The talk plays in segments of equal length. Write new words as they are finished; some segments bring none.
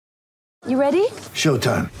You ready?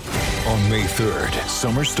 Showtime. On May 3rd,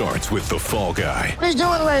 summer starts with The Fall Guy. Let's do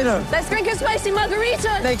it later. Let's drink a spicy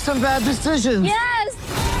margarita. Make some bad decisions. Yes!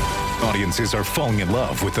 Audiences are falling in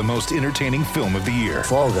love with the most entertaining film of the year.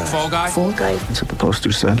 Fall Guy. Fall Guy? Fall Guy. That's what the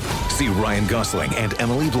poster said. See Ryan Gosling and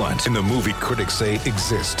Emily Blunt in the movie critics say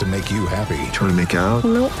exists to make you happy. Trying to make it out?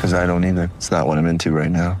 Nope. Because I don't either. It's not what I'm into right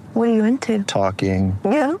now. What are you into? Talking.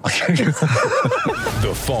 Yeah.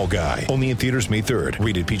 The Fall Guy. Only in theaters May 3rd.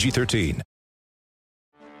 Rated PG-13.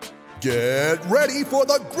 Get ready for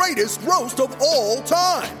the greatest roast of all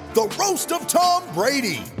time. The Roast of Tom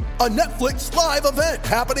Brady. A Netflix live event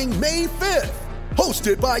happening May 5th.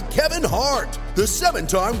 Hosted by Kevin Hart. The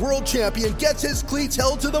 7-time world champion gets his cleats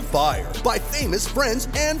held to the fire by famous friends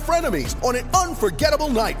and frenemies on an unforgettable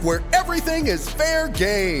night where everything is fair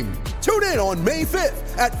game. Tune in on May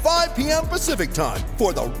 5th at 5 p.m. Pacific time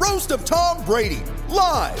for the Roast of Tom Brady.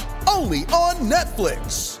 Live only on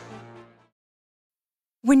Netflix.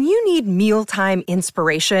 When you need mealtime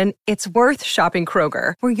inspiration, it's worth shopping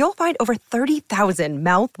Kroger, where you'll find over 30,000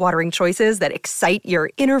 mouth-watering choices that excite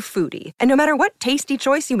your inner foodie. And no matter what tasty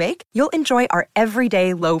choice you make, you'll enjoy our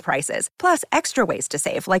everyday low prices, plus extra ways to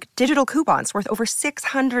save, like digital coupons worth over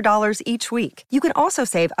 $600 each week. You can also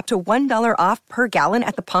save up to $1 off per gallon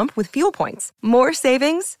at the pump with fuel points. More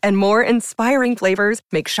savings and more inspiring flavors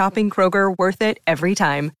make shopping Kroger worth it every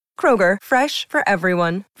time. Kroger, fresh for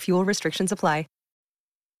everyone. Fuel restrictions apply.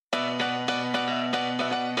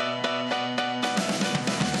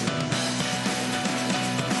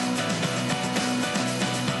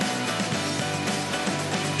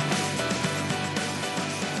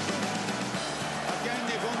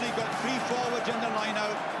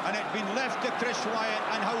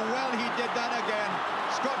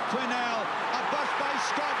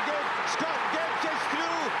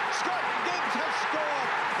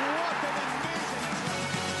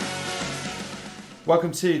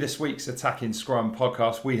 Welcome to this week's Attacking Scrum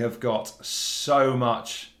podcast. We have got so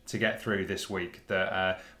much to get through this week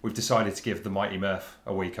that we've decided to give the Mighty Murph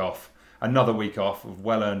a week off. Another week off of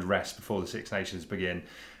well-earned rest before the Six Nations begin.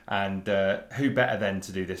 And who better than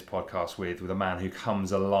to do this podcast with a man who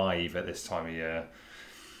comes alive at this time of year,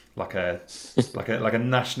 like a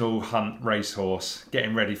national hunt racehorse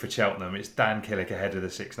getting ready for Cheltenham. It's Dan Killick ahead of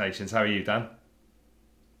the Six Nations. How are you, Dan?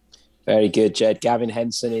 Very good, Jed. Gavin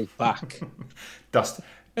Henson is back.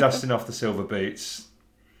 Dusting off the silver boots.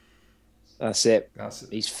 That's it.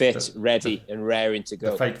 He's fit, ready, and raring to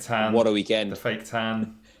go. The fake tan. What a weekend. The fake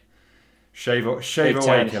tan. Shave away,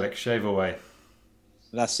 Killick. Shave away.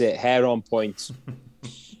 That's it. Hair on point.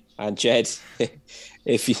 And Jed,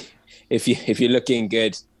 if you're looking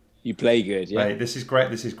good, you play good. Yeah. Mate, this is great.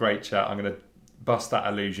 This is great chat. I'm going to bust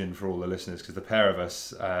that illusion for all the listeners because the pair of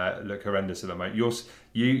us look horrendous at the moment.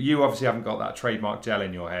 You obviously haven't got that trademark gel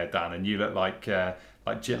in your hair, Dan, and you look like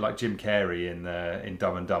Jim Carrey in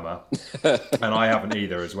Dumb and Dumber, and I haven't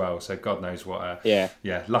either as well. So God knows what. Yeah.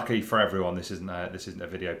 Luckily for everyone, this isn't a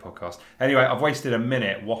video podcast. Anyway, I've wasted a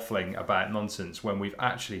minute waffling about nonsense when we've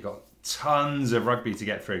actually got tons of rugby to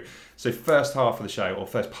get through. So first part of the show,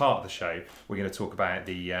 we're going to talk about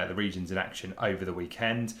the regions in action over the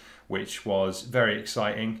weekend, which was very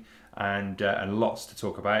exciting and lots to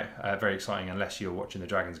talk about. Very exciting unless you're watching the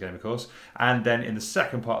Dragons game, of course. And then in the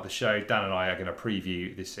second part of the show, Dan and I are going to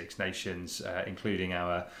preview the Six Nations, including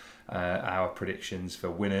our predictions for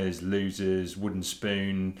winners, losers, wooden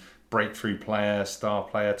spoon, breakthrough player, star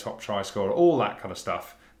player, top try scorer, all that kind of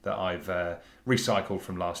stuff that I've recycled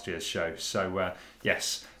from last year's show. So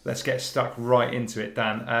yes, let's get stuck right into it,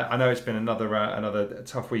 Dan. I know it's been another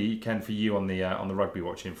tough weekend for you on the rugby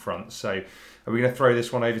watching front. So are we going to throw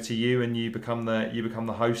this one over to you and you become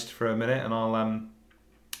the host for a minute, and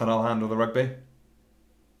I'll handle the rugby?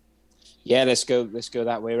 Yeah, let's go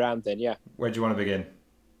that way around then. Yeah. Where do you want to begin?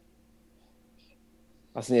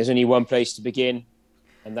 I think there's only one place to begin,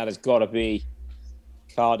 and that has got to be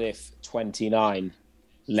Cardiff 29.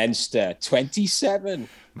 Leinster 27.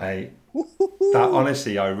 Mate, that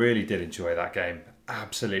honestly, I really did enjoy that game.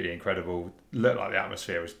 Absolutely incredible. Looked like the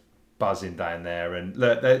atmosphere was buzzing down there, and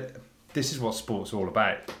look, this is what sport's all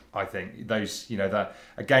about. I think that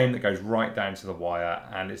a game that goes right down to the wire,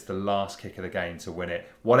 and it's the last kick of the game to win it.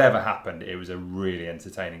 Whatever happened, it was a really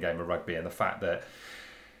entertaining game of rugby, and the fact that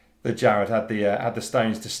Jared had the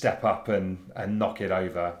stones to step up and knock it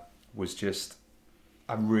over was just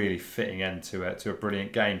a really fitting end to a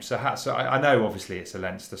brilliant game. So I know obviously it's a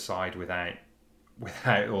Leinster side without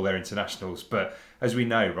all their internationals, but as we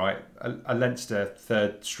know, right, a Leinster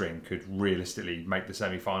third string could realistically make the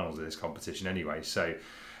semi-finals of this competition anyway. So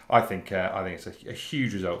I think it's a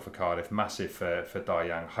huge result for Cardiff, massive for Dai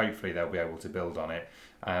Yang. Hopefully they'll be able to build on it.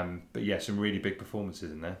 But yeah, some really big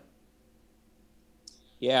performances in there.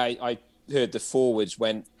 Yeah, I heard the forwards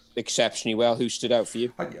went exceptionally well. Who stood out for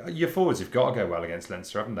you? Your forwards have got to go well against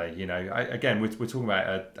Leinster, haven't they? You know, again, we're talking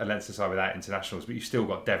about a Leinster side without internationals, but you've still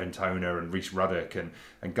got Devin Toner and Rhys Ruddock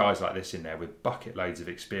and guys like this in there with bucket loads of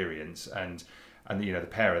experience, and you know, the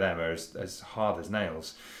pair of them are as hard as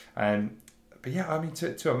nails. But yeah, I mean,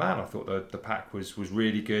 to a man, I thought the pack was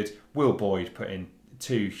really good. Will Boyd put in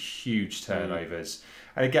 2 huge turnovers.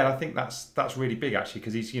 And again, I think that's really big actually,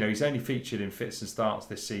 because he's only featured in fits and starts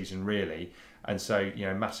this season really, and so, you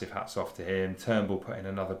know, massive hats off to him. Turnbull put in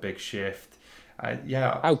another big shift.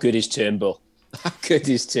 How good is Turnbull? How good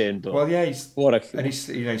is Turnbull? Well, yeah, he's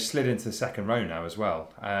slid into the second row now as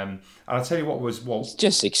well. And I'll tell you what it's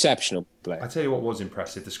just exceptional play. I tell you what was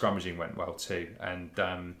impressive. The scrummaging went well too, and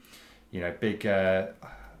big.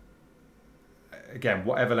 Again,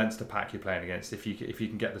 whatever Leinster pack you're playing against, if you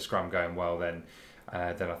can get the scrum going well, then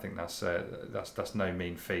I think that's no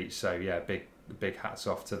mean feat. So yeah, big hats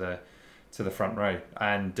off to the front row.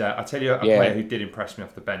 And I tell you, a player who did impress me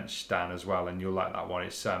off the bench, Dan, as well, and you'll like that one.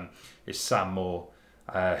 It's Sam Moore,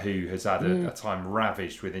 who has had a time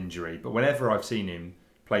ravaged with injury. But whenever I've seen him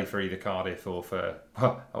play for either Cardiff or play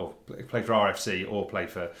for RFC or play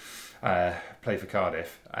for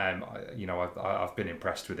Cardiff, I've been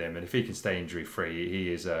impressed with him. And if he can stay injury free,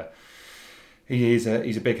 he's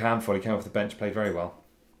a big handful. He came off the bench, played very well.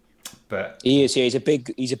 But he is. Yeah,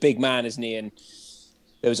 he's a big man, isn't he? And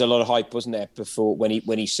there was a lot of hype, wasn't there, before when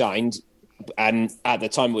he signed, and at the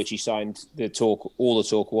time which he signed, all the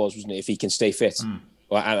talk was, wasn't it, if he can stay fit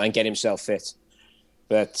and get himself fit.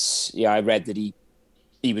 But yeah, I read that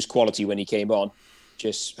he was quality when he came on.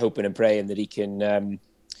 Just hoping and praying that he can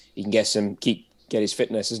get his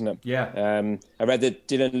fitness, isn't it? Yeah. I read that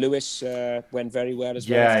Dylan Lewis went very well as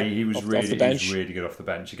well. Yeah, he was really good off the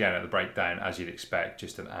bench. Again, at the breakdown, as you'd expect,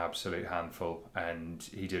 just an absolute handful, and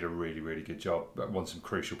he did a really, really good job. Won some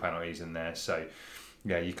crucial penalties in there, so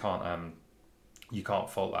yeah, you can't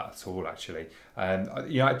fault that at all. Actually, do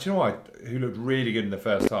you know what? Who looked really good in the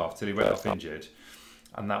first half till he went off injured,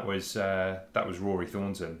 and that was Rory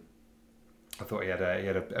Thornton. I thought he had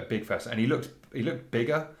a big first, and he looked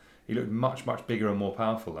bigger. He looked much, much bigger and more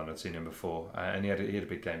powerful than I'd seen him before, and he had a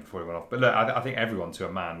big game before he went off. But look, I think everyone to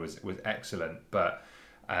a man was excellent. But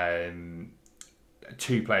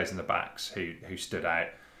 2 players in the backs who stood out.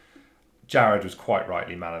 Jared was quite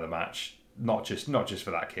rightly man of the match, not just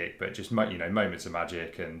for that kick, but just moments of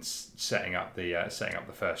magic and setting up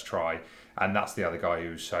the first try. And that's the other guy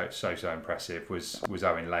who was so impressive was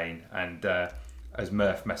Owen Lane. And as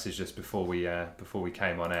Murph messaged us before we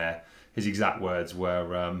came on air, his exact words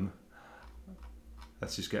were,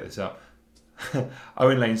 let's just get this up.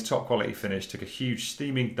 Owen Lane's top quality finish took a huge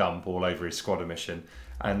steaming dump all over his squad omission,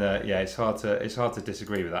 and it's hard to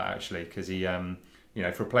disagree with that actually, because he,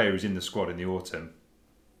 for a player who's in the squad in the autumn,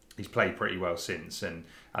 he's played pretty well since, and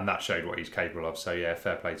that showed what he's capable of. So yeah,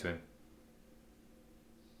 fair play to him.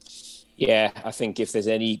 Yeah, I think if there's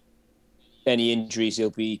any injuries, he'll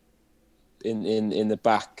be in the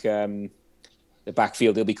back. The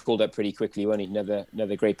backfield, he'll be called up pretty quickly, won't he?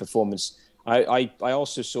 Another great performance. I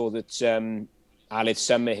also saw that Aled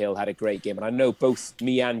Summerhill had a great game, and I know both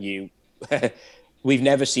me and you, we've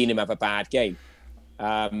never seen him have a bad game.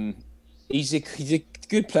 He's a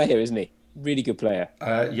good player, isn't he? Really good player.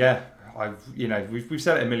 Yeah, we've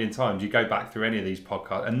said it a million times. You go back through any of these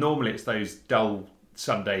podcasts, and normally it's those dull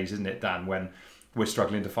Sundays, isn't it, Dan, when we're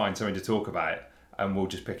struggling to find something to talk about. And we'll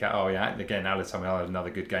just pick out, again, Aled Summerhill had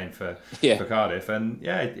another good game for Cardiff. And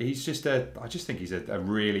yeah, he's I just think he's a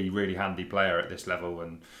really, really handy player at this level.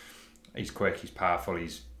 And he's quick, he's powerful,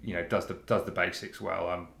 he's, does the basics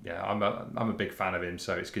well. I'm a big fan of him,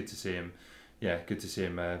 so it's good to see him. Yeah, good to see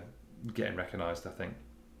him getting recognised, I think.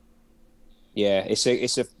 Yeah,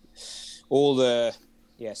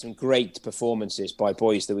 some great performances by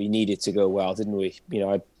boys that we needed to go well, didn't we?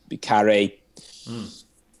 Carey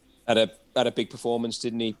had a big performance,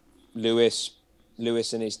 didn't he? Lewis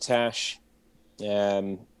and his tash.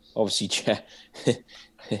 Obviously,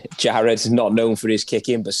 Jared's not known for his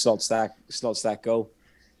kicking, but slots that goal.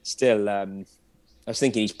 Still, I was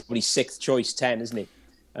thinking he's probably 6th choice 10, isn't he?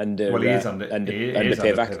 And he is under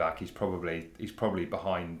Pivac. He's probably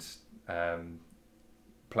behind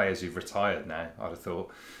players who've retired now, I'd have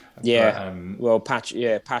thought. Yeah. Patch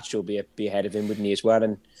will be ahead of him, wouldn't he, as well?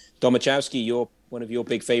 And Domachowski, one of your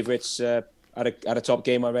big favourites at a top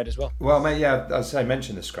game, I read as well. Well, mate, yeah, as I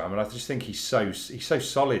mentioned the scrum, and I just think he's so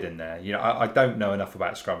solid in there. I don't know enough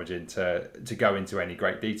about scrummaging to go into any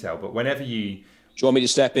great detail, but whenever you you want me to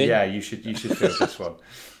step in? Yeah, you should field this one.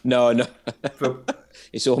 No. But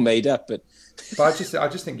It's all made up, but I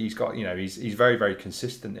just think he's got, he's very, very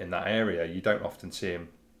consistent in that area. You don't often see him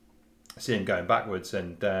going backwards,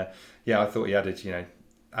 and I thought he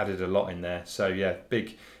added a lot in there. So yeah,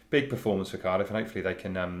 big performance for Cardiff, and hopefully they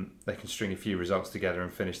can string a few results together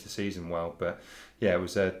and finish the season well. But yeah, it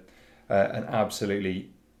was an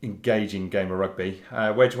absolutely engaging game of rugby.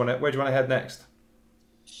 Where do you want to head next?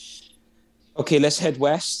 Okay, let's head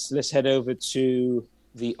west. Let's head over to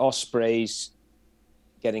the Ospreys,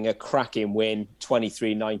 getting a cracking win,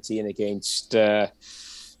 23-19 against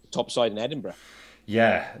top side in Edinburgh.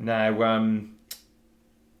 Yeah, now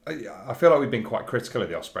I feel like we've been quite critical of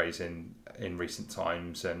the Ospreys in recent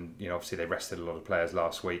times, and obviously they rested a lot of players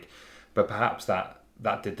last week, but perhaps that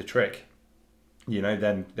did the trick.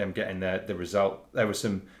 Them getting the result. There were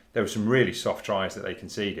some really soft tries that they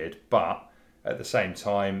conceded, but at the same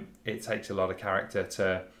time, it takes a lot of character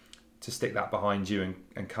to stick that behind you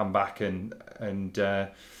and come back and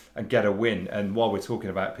get a win. And while we're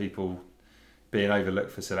talking about people being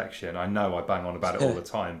overlooked for selection, I know I bang on about it all the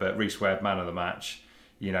time, but Rhys Webb, man of the match.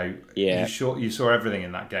 You saw everything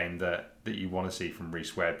in that game that you want to see from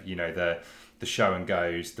Rhys Webb. The show and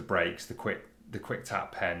goes, the breaks, the quick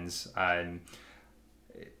tap pens, and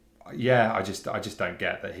I just don't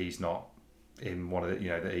get that he's not in one of the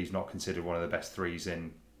that he's not considered one of the best threes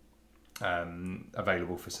in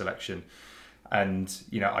available for selection. And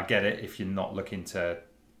I get it if you're not looking to,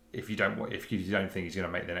 if you don't think he's going to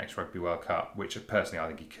make the next Rugby World Cup, which personally I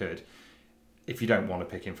think he could. If you don't want to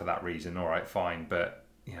pick him for that reason, all right, fine. But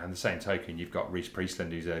in the same token, you've got Reece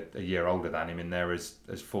Priestland, who's a year older than him, in there as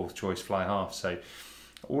fourth choice fly half. So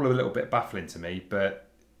all a little bit baffling to me, but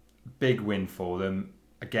big win for them.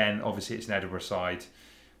 Again, obviously it's an Edinburgh side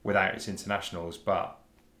without its internationals, but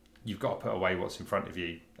you've got to put away what's in front of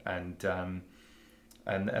you, and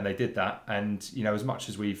they did that. And as much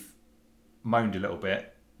as we've moaned a little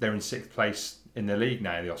bit, they're in sixth place in the league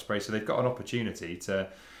now, the Ospreys, so they've got an opportunity to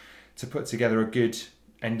put together a good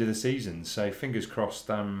end of the season. So fingers crossed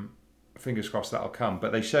that'll come.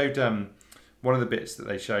 But they showed one of the bits that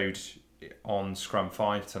they showed on Scrum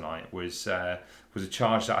 5 tonight was a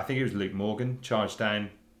charge that I think it was Luke Morgan charged down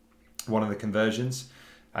one of the conversions.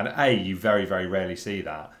 And you very, very rarely see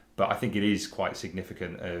that, but I think it is quite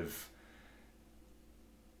significant of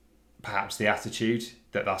perhaps the attitude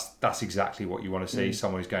that's exactly what you want to see.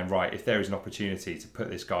 Someone who's going, right, if there is an opportunity to put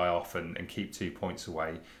this guy off and keep 2 points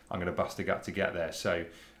away, I'm going to bust a gut to get there. So,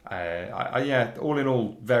 all in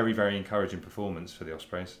all, very, very encouraging performance for the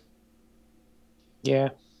Ospreys. Yeah,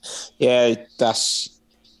 that's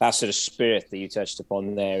that sort of spirit that you touched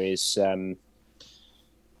upon there is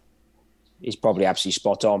probably absolutely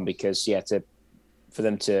spot on, because for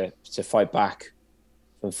them to fight back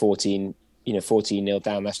from 14-0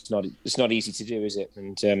 down, it's not easy to do, is it?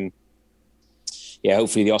 And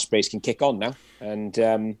hopefully the Ospreys can kick on now, and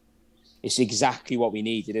it's exactly what we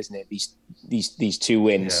needed, isn't it? These 2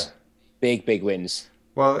 wins, big wins.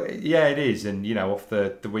 Well, yeah, it is. And off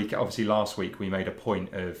the week, obviously last week we made a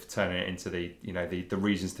point of turning it into the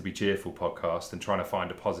reasons to be cheerful podcast and trying to find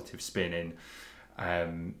a positive spin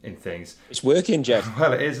in things. It's working, Jeff.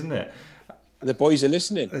 Well, it is, isn't it? The boys are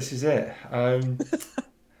listening. This is it.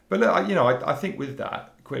 But look, I think with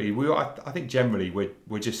that, quickly, I think generally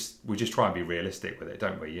we just try and be realistic with it,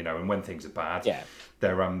 don't we? And when things are bad,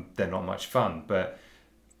 they're not much fun. But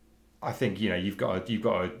I think you've got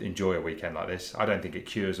to enjoy a weekend like this. I don't think it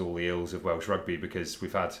cures all the ills of Welsh rugby, because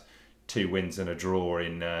we've had 2 wins and a draw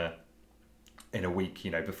in a week,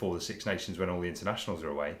 before the Six Nations, when all the internationals are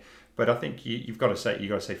away. But I think you've got to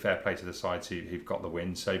say fair play to the sides who've got the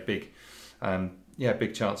win. So big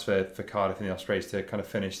chance for Cardiff and the Ospreys to kind of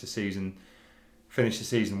finish the season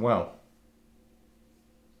well.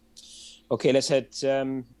 Okay, let's head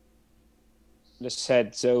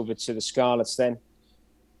over to the Scarlets then.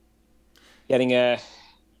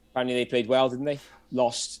 Apparently they played well, didn't they?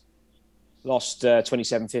 Lost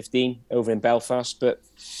 27-15 over in Belfast, but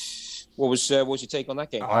what was your take on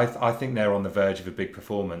that game? I think they're on the verge of a big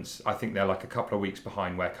performance. I think they're like a couple of weeks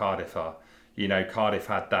behind where Cardiff are. Cardiff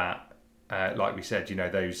had that, like we said,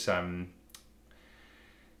 those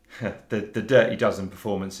the Dirty Dozen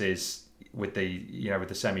performances with the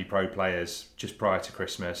semi-pro players just prior to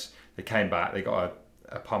Christmas. They came back, they got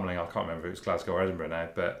a pummeling. I can't remember if it was Glasgow or Edinburgh now,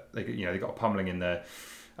 but they got a pummeling in the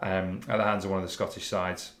at the hands of one of the Scottish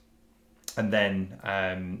sides, and then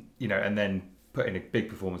put in a big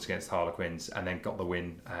performance against Harlequins, and then got the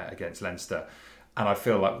win against Leinster. And I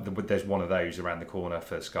feel like there's one of those around the corner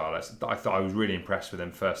for Scarlets. I thought I was really impressed with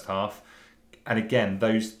them first half, and again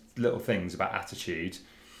those little things about attitude.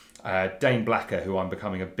 Dane Blacker, who I'm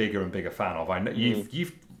becoming a bigger and bigger fan of. I know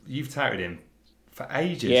you've touted him for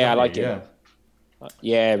ages. Yeah, I like you? him.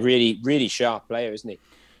 Yeah, really, really sharp player, isn't he?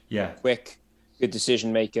 Yeah, quick, good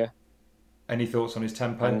decision maker. Any thoughts on his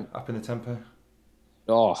tempo? Up in the tempo?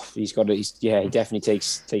 Oh, he definitely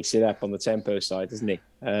takes it up on the tempo side, doesn't he?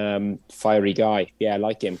 Fiery guy. Yeah, I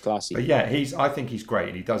like him. Classy. But yeah, I think he's great,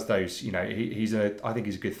 and he does those. You know, I think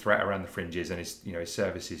he's a good threat around the fringes, and his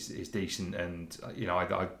service is decent. And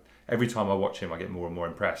I every time I watch him, I get more and more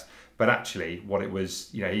impressed. But actually, what it was,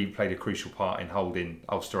 he played a crucial part in holding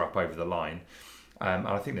Ulster up over the line. And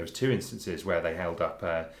I think there was 2 instances where they held up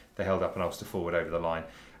an Ulster forward over the line,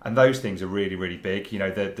 and those things are really, really big.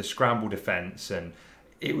 The scramble defence, and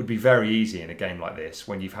it would be very easy in a game like this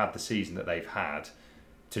when you've had the season that they've had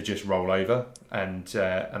to just roll over, and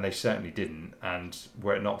they certainly didn't. And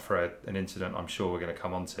were it not for an incident, I'm sure we're going to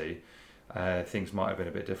come on to, things might have been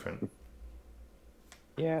a bit different.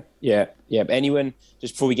 Yeah. But anyone,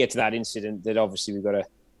 just before we get to that incident, that obviously we've got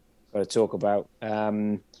to talk about.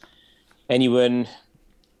 Anyone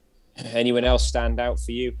else stand out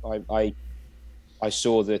for you? I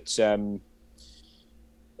saw that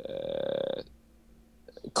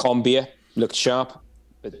Combia looked sharp,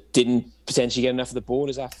 but didn't potentially get enough of the ball.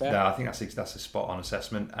 Is that fair? No, I think that's a spot on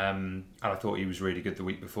assessment. And I thought he was really good the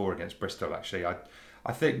week before against Bristol. Actually,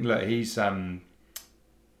 I think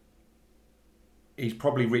he's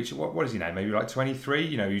probably reached what is he now? Maybe like 23.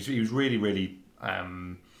 He was really, really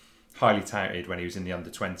highly touted when he was in the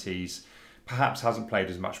under-20s. Perhaps hasn't played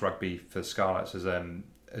as much rugby for the Scarlets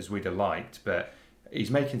as we'd have liked, but he's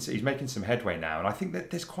making some headway now. And I think that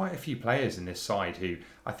there's quite a few players in this side who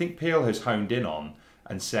I think Peel has honed in on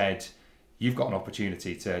and said, you've got an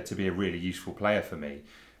opportunity to be a really useful player for me.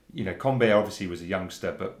 Combe obviously was a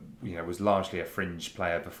youngster, but was largely a fringe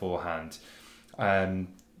player beforehand.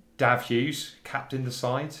 Dav Hughes captained the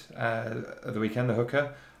side at the weekend, the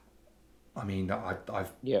hooker. I mean,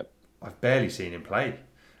 I've barely seen him play.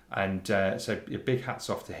 And so big hats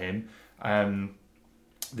off to him.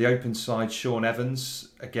 The open side, Sean Evans,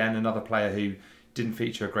 again, another player who didn't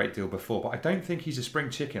feature a great deal before, but I don't think he's a spring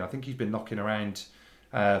chicken. I think he's been knocking around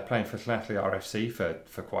playing for Llanelli RFC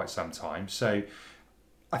for quite some time. So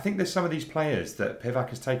I think there's some of these players that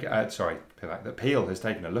that Peel has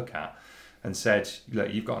taken a look at and said,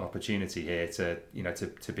 look, you've got an opportunity here to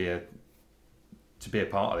be a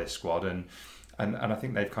part of this squad, and I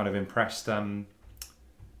think they've kind of impressed.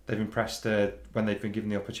 They've impressed when they've been given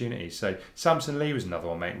the opportunity. So Samson Lee was another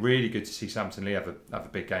one, mate. Really good to see Samson Lee have a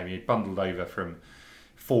big game. He bundled over from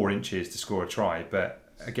 4 inches to score a try, but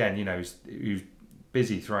again, he was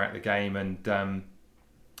busy throughout the game. And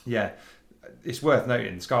it's worth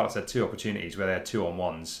noting the Scarlets had 2 opportunities where they had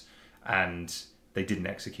 2-on-1s and they didn't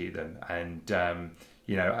execute them. And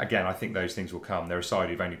again, I think those things will come. They're a side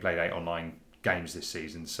who've only played 8 or 9 games this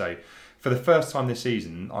season, so. For the first time this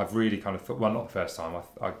season, I've really kind of... Well, not the first time.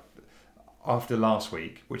 After last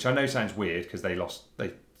week, which I know sounds weird because they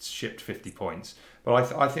shipped 50 points, but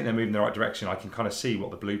I think they're moving in the right direction. I can kind of see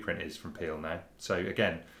what the blueprint is from Peel now. So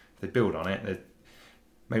again, if they build on it,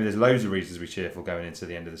 maybe there's loads of reasons to be cheerful going into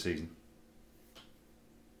the end of the season.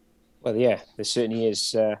 Well, yeah, there certainly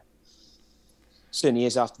is. Certainly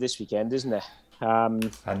is after this weekend, isn't there?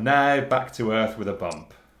 And now back to earth with a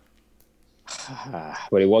bump.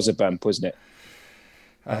 Well, it was a bump, wasn't it?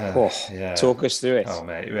 Yeah. Talk us through it. Oh,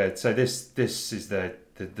 mate. So this is the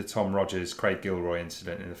Tom Rogers, Craig Gilroy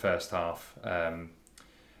incident in the first half.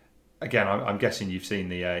 Again, I'm guessing you've seen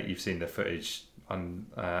the footage on.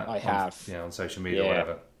 I have. On social media or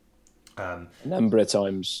whatever. A number of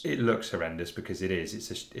times. It looks horrendous because it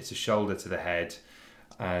is. It's a shoulder to the head.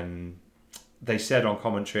 They said on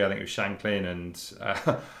commentary, I think it was Shanklin and.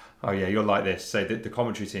 Oh yeah, you'll like this. So the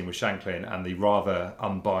commentary team was Shanklin and the rather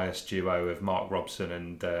unbiased duo of Mark Robson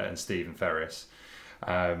and Stephen Ferris.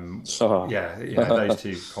 Those 2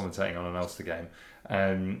 commentating on an Ulster game,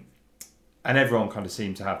 and everyone kind of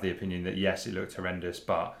seemed to have the opinion that yes, it looked horrendous,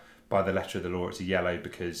 but by the letter of the law, it's a yellow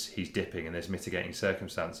because he's dipping and there's mitigating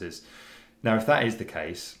circumstances. Now, if that is the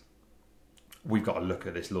case, we've got to look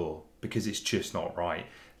at this law because it's just not right.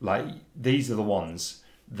 Like these are the ones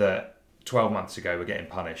that 12 months ago were getting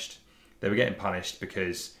punished. They were getting punished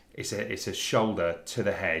because it's a shoulder to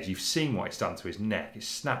the head. You've seen what it's done to his neck. It's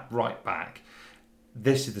snapped right back.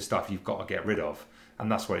 This is the stuff you've got to get rid of,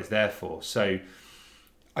 and that's what it's there for. So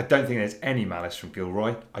I don't think there's any malice from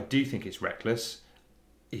Gilroy. I do think it's reckless.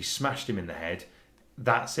 He smashed him in the head.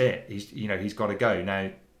 That's it. He's got to go.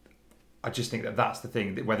 Now, I just think that's the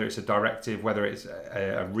thing, that whether it's a directive, whether it's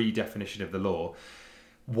a redefinition of the law,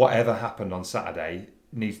 whatever happened on Saturday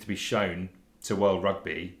needs to be shown to World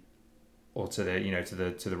Rugby or to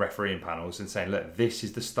the to the refereeing panels and saying, look, this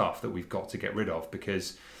is the stuff that we've got to get rid of,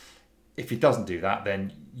 because if he doesn't do that,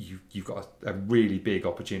 then you've got a really big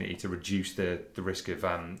opportunity to reduce the risk of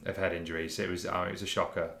head injuries. It was a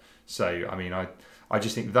shocker. So I mean, I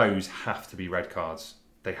just think those have to be red cards.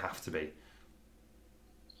 They have to be.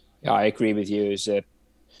 Yeah, I agree with you.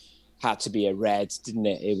 Had to be a red, didn't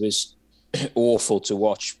it? It was awful to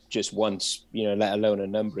watch just once, let alone a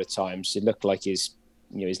number of times. It looked like his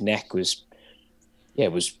neck was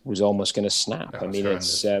almost going to snap. I mean,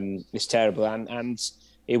 it's terrible, and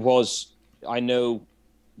it was. I know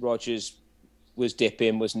Rodgers was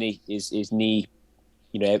dipping, wasn't he? His knee,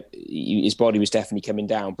 his body was definitely coming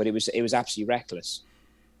down, but it was absolutely reckless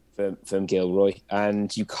from Gilroy,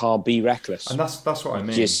 and you can't be reckless. And that's what I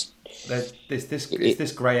mean. It's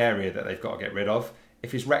this grey area that they've got to get rid of.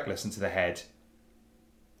 If it's reckless into the head,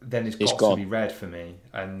 then it's got to be red for me,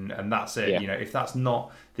 and that's it. Yeah. If that's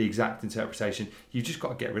not the exact interpretation, you've just got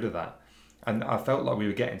to get rid of that. And I felt like we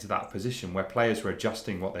were getting to that position where players were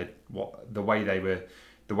adjusting the way they were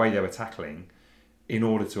tackling in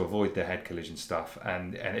order to avoid the head collision stuff,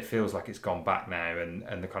 and it feels like it's gone back now,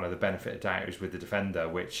 and the kind of the benefit of doubt is with the defender,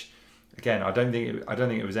 which again I don't think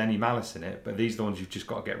it was any malice in it, but these are the ones you've just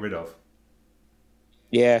got to get rid of.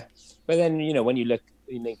 Yeah, but then when you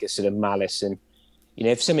think of sort of malice, and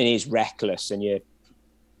if something is reckless, and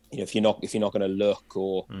if you're not going to look,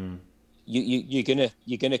 or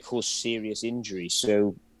you're gonna cause serious injury.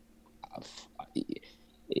 So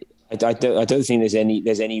I don't think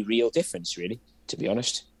there's any real difference, really, to be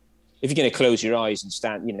honest. If you're going to close your eyes and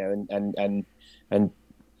stand, and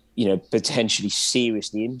potentially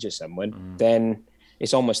seriously injure someone, then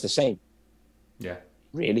it's almost the same. Yeah,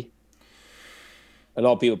 really. A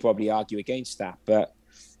lot of people probably argue against that, but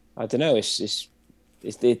I don't know. It's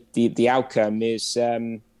the outcome is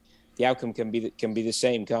the outcome can be the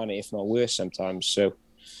same, can't it? If not worse sometimes. So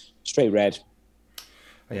straight red.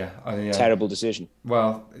 Yeah, terrible decision.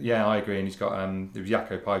 Well, yeah, I agree. And he's got it was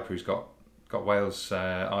Jaco Piper who's got Wales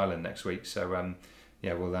Ireland next week. So we'll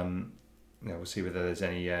see whether there's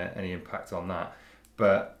any impact on that.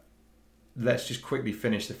 But let's just quickly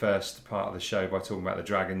finish the first part of the show by talking about the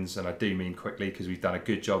Dragons, and I do mean quickly because we've done a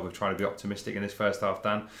good job of trying to be optimistic in this first half,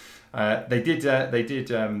 Dan. They did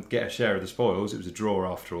get a share of the spoils. It was a draw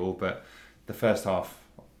after all, but the first half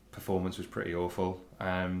performance was pretty awful.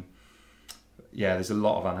 There's a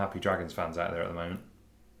lot of unhappy Dragons fans out there at the moment.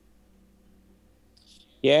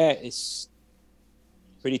 Yeah, it's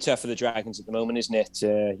pretty tough for the Dragons at the moment, isn't it?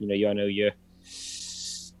 I know you're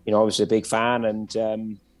obviously a big fan,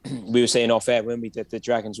 and we were saying off air when the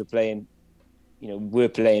Dragons were playing,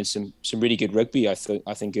 some really good rugby. I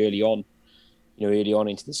think early on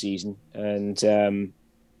into the season, and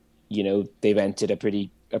they've entered a pretty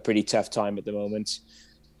tough time at the moment.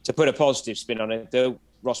 To put a positive spin on it, though,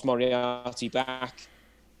 Ross Moriarty back,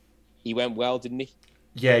 he went well, didn't he?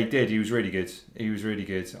 Yeah, he did. He was really good.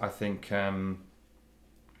 I think.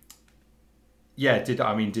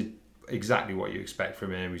 Did exactly what you expect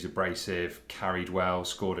from him. He was abrasive, carried well,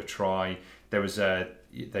 scored a try. There was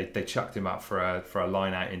they chucked him up for a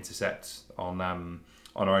line out intercept on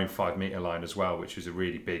our own 5 metre line as well, which was a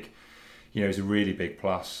really big, it was a really big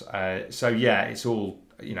plus. It's all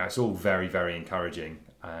very, very encouraging.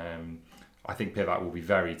 I think Pivac will be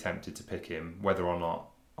very tempted to pick him. Whether or not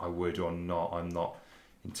I would or not, I'm not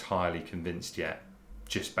entirely convinced yet,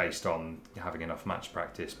 just based on having enough match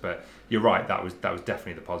practice. But you're right, that was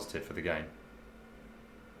definitely the positive for the game.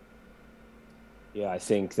 Yeah, I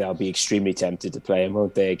think they'll be extremely tempted to play him,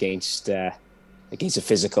 won't they, against a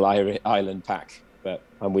physical Ireland pack. But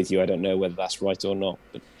I'm with you. I don't know whether that's right or not.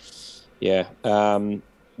 But yeah, we're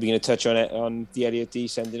going to touch on it on the Elliot Dee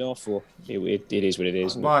sending off, or it is what it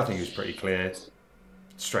is. Well, I think it was pretty clear,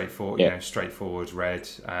 straightforward. Yeah. Straightforward red.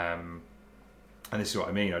 And this is what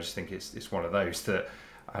I mean. I just think it's one of those that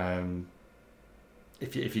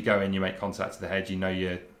if you go in, you make contact to the head,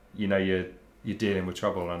 you're dealing with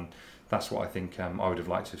trouble, and that's what I think I would have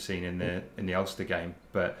liked to have seen in the Ulster game.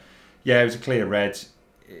 But yeah, it was a clear red.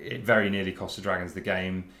 It very nearly cost the Dragons the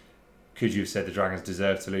game. Could you have said the Dragons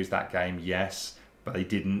deserved to lose that game? Yes, but they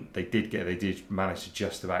didn't. They did manage to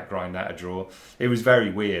just about grind out a draw. It was very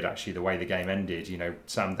weird, actually, the way the game ended.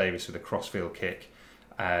 Sam Davis with a crossfield kick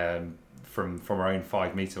from our own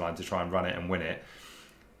 5 metre line to try and run it and win it.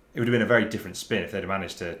 It would have been a very different spin if they'd have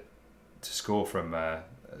managed to score from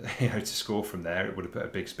to score from there. It would have put a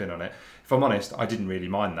big spin on it. If I'm honest, I didn't really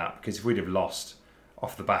mind that, because if we'd have lost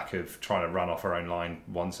off the back of trying to run off our own line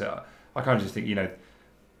once, I kind of just think,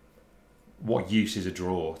 what use is a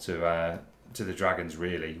draw to the Dragons,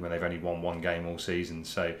 really, when they've only won one game all season?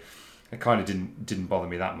 So it kind of didn't bother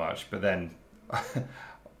me that much. But then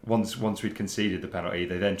once we'd conceded the penalty,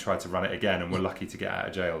 they then tried to run it again, and were lucky to get out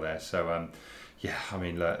of jail there. So yeah, I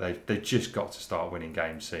mean, look, they've just got to start winning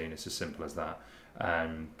games soon. It's as simple as that.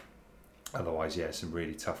 Otherwise, yeah, some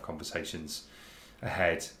really tough conversations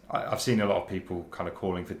ahead. I've seen a lot of people kind of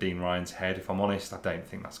calling for Dean Ryan's head. If I'm honest, I don't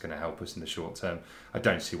think that's going to help us in the short term. I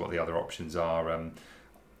don't see what the other options are.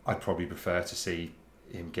 I'd probably prefer to see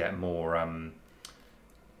him get more,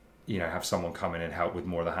 have someone come in and help with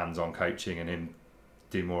more of the hands-on coaching, and him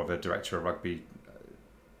do more of a director of rugby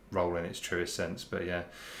role in its truest sense. But yeah,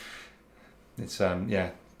 it's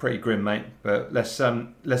pretty grim, mate. But let's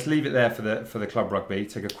leave it there for the club rugby.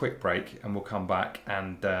 Take a quick break, and we'll come back,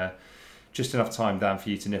 and just enough time, Dan, for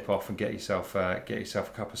you to nip off and get yourself a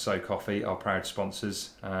cup of So Coffee, our proud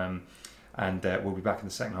sponsors, and we'll be back in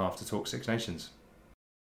the second half to talk Six Nations.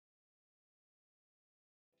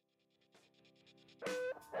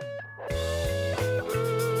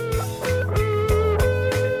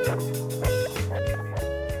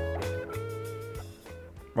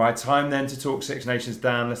 Right, time then to talk Six Nations,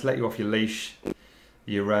 Dan. Let's let you off your leash.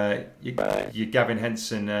 Your Gavin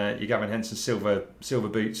Henson silver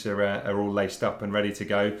boots are all laced up and ready to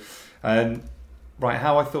go. Right,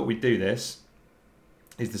 how I thought we'd do this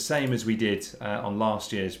is the same as we did on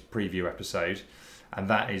last year's preview episode, and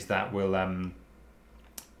that is that we'll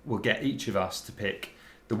get each of us to pick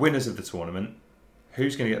the winners of the tournament,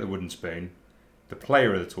 who's going to get the wooden spoon, the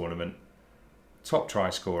player of the tournament, top try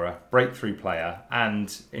scorer, breakthrough player,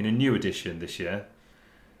 and in a new edition this year,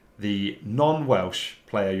 the non-Welsh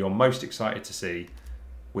player you're most excited to see,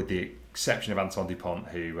 with the exception of Anton Dupont,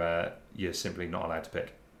 who you're simply not allowed to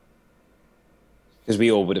pick. Because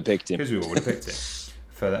we all would have picked him. Because we all would have picked him.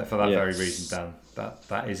 For that very reason, Dan.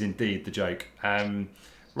 That is indeed the joke.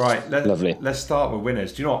 Right, let's start with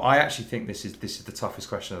winners. Do you know what? I actually think this is the toughest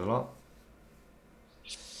question of the lot.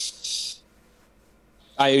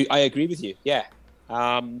 I agree with you, yeah.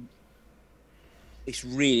 It's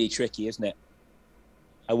really tricky, isn't it?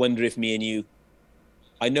 I wonder if me and you,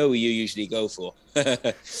 I know who you usually go for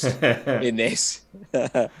in this.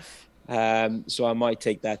 So I might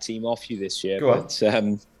take that team off you this year. Go on.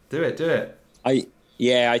 Do it.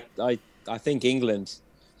 I think England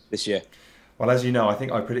this year. Well, as you know, I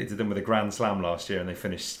think I predicted them with a Grand Slam last year, and they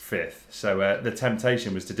finished 5th. So the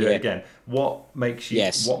temptation was to do it again. What makes you?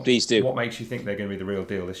 Yes, please do. What makes you think they're going to be the real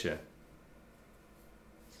deal this year?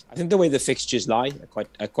 I think the way the fixtures lie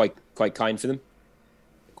are quite kind for them,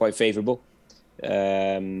 quite favourable,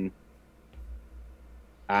 and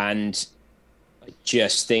I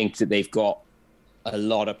just think that they've got a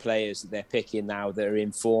lot of players that they're picking now that are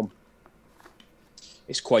in form.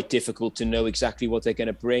 It's quite difficult to know exactly what they're going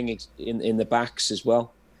to bring in the backs as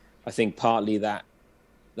well. I think partly that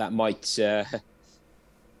might that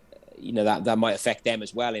might affect them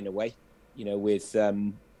as well in a way, with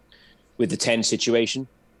the 10 situation.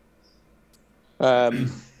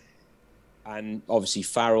 And obviously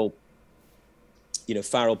Farrell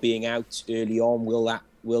being out early on, will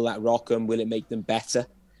that rock them? Will it make them better?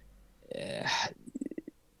 Eddie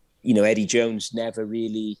Jones never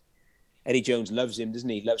really. Eddie Jones loves him, doesn't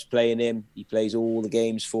he? He loves playing him. He plays all the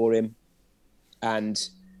games for him. And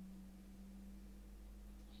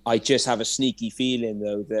I just have a sneaky feeling,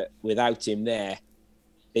 though, that without him there,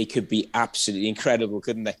 they could be absolutely incredible,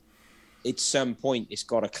 couldn't they? At some point, it's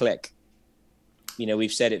got to click.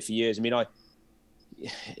 We've said it for years. I mean,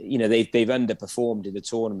 they've underperformed in the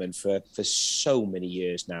tournament for so many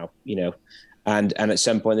years now, and at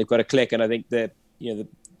some point they've got to click. And I think that,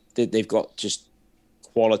 they've got just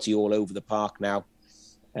quality all over the park now,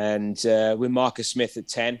 and with Marcus Smith at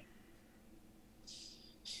 10,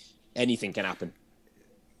 anything can happen.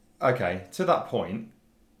 Okay, to that point,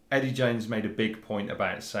 Eddie Jones made a big point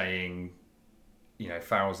about saying,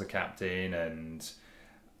 Farrell's the captain, and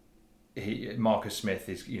Marcus Smith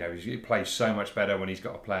is, he plays so much better when he's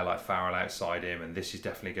got a player like Farrell outside him, and this is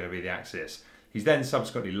definitely going to be the axis. He's then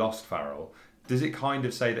subsequently lost Farrell. Does it kind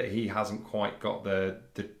of say that he hasn't quite got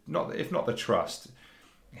if not the trust?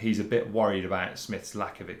 He's a bit worried about Smith's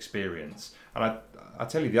lack of experience. And I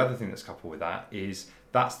tell you, the other thing that's coupled with that is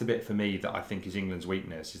that's the bit for me that I think is England's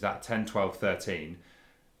weakness, is that 10, 12, 13.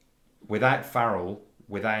 Without Farrell,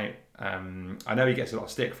 I know he gets a lot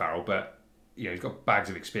of stick, Farrell, but he's got bags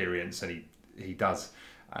of experience, and he does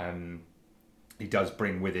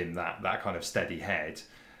bring with him that kind of steady head.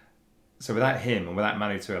 So without him and without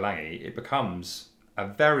Manu Tuilagi, it becomes a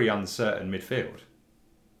very uncertain midfield.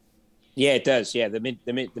 Yeah, it does. Yeah, the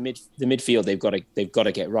midfield they've got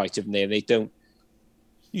to get right, haven't they? They don't.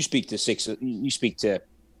 You speak to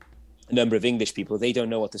a number of English people, they don't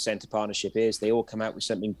know what the centre partnership is. They all come out with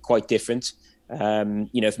something quite different.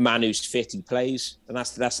 If Manu's fit, he plays, and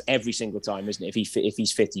that's every single time, isn't it? If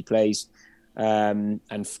he's fit, he plays, and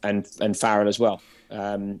Farrell as well.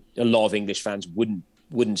 A lot of English fans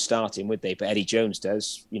wouldn't start him, would they? But Eddie Jones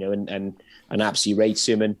does, and absolutely rates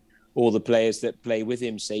him, and all the players that play with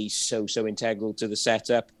him say he's so integral to the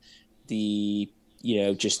setup.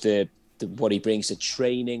 Just what he brings to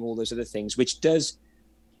training, all those other things, which does,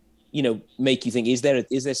 make you think: is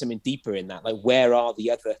there something deeper in that? Like, where are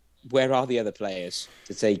the other players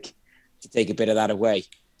to take a bit of that away?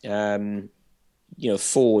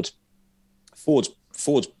 Ford's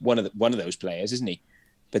one of those players, isn't he?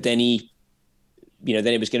 But then then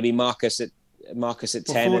it was going to be Marcus at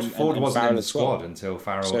 10. Ford and wasn't Farrell in the at 12. squad until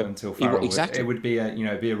Farrell. Exactly. It would be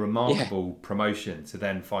a remarkable promotion to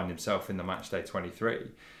then find himself in the matchday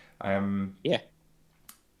 23.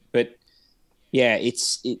 But yeah,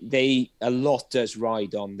 a lot does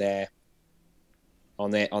ride on their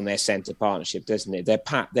centre partnership, doesn't it?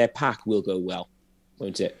 Their pack will go well,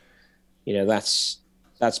 won't it? That's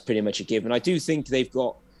pretty much a given. I do think it'd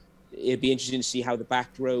be interesting to see how the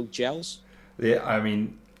back row gels. Yeah, I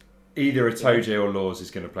mean, either Itoje or Laws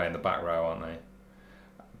is going to play in the back row, aren't they?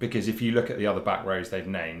 Because if you look at the other back rows they've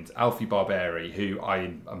named, Alfie Barberi, who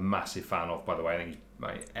I'm a massive fan of, by the way, I think he's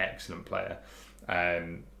an excellent player,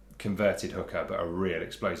 converted hooker, but a real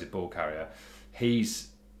explosive ball carrier. He's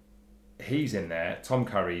in there. Tom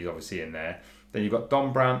Curry's obviously in there. Then you've got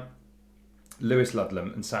Don Brandt, Lewis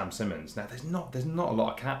Ludlam and Sam Simmons. Now there's not a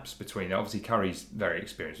lot of caps between them. Obviously Curry's very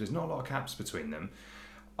experienced. There's not a lot of caps between them.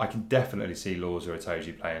 I can definitely see Laws or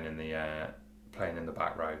Itoje playing in the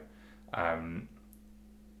back row. And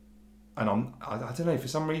I don't know, for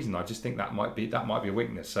some reason I just think that might be a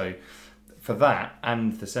weakness. So for that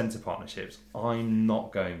and the centre partnerships, I'm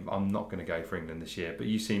not going to go for England this year. But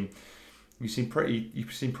you seem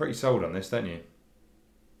pretty sold on this, don't you?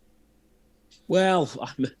 Well,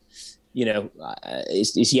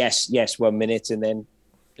 it's yes 1 minute, and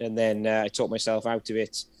then I talk myself out of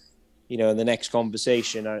it. In the next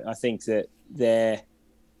conversation, I think that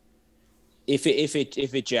if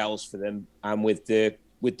it gels for them, and with the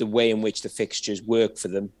way in which the fixtures work for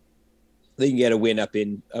them, they can get a win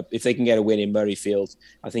if they can get a win in Murrayfield.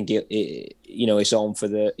 I think it's on for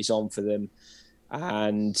them,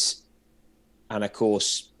 and of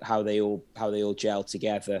course how they all gel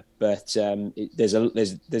together. But there's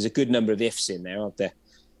a good number of ifs in there, aren't there?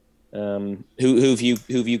 Who have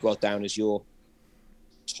you got down as your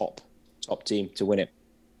top team to win it?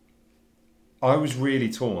 I was really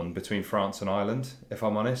torn between France and Ireland, if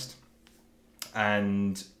I'm honest,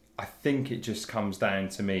 and I think it just comes down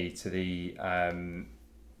to the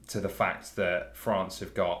fact that France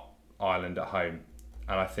have got Ireland at home,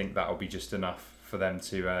 and I think that'll be just enough for them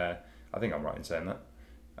to. I think I'm right in saying that.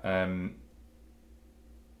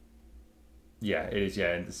 Yeah, it is.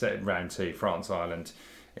 Yeah, in the round 2, France Ireland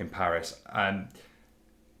in Paris.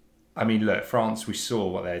 I mean, look, France, we saw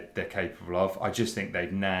what they're capable of. I just think they've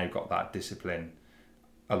now got that discipline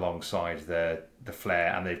alongside the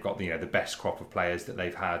flair, and they've got the best crop of players that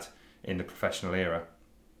they've had in the professional era.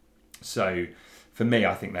 So, for me,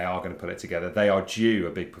 I think they are going to put it together. They are due a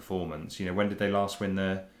big performance. When did they last win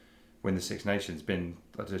the Six Nations? Been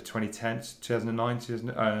 2010, 2009,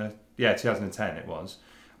 2010 it was,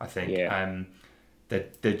 I think. Yeah.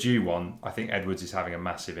 They're due one. I think Edwards is having a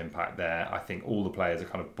massive impact there. I think all the players are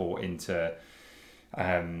kind of bought into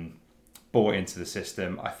the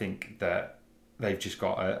system. I think that they've just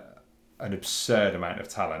got an absurd amount of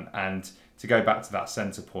talent. And to go back to that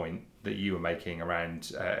centre point that you were making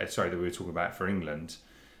around, that we were talking about for England,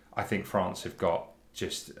 I think France have got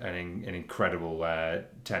just an incredible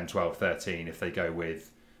 10, 12, 13 if they go with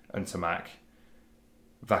Ntamak,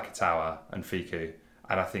 Vakatawa and Fiku.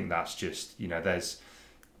 And I think that's just,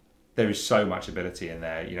 there is so much ability in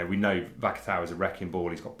there. We know Vakatawa is a wrecking ball.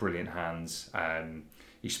 He's got brilliant hands.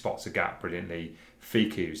 He spots a gap brilliantly.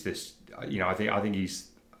 Fiku's this, I think he's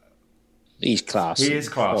class. He is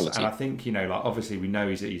class. Quality. And I think, obviously we know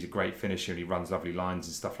he's a great finisher and he runs lovely lines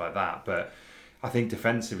and stuff like that. But I think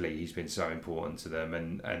defensively he's been so important to them.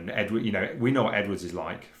 And Edward, we know what Edwards is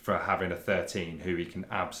like for having a 13 who he can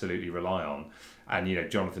absolutely rely on. And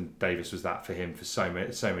Jonathan Davis was that for him for so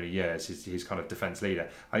many years. His kind of defence leader.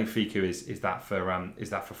 I think Fiku is that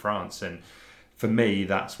for France. And for me,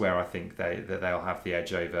 that's where I think they'll have the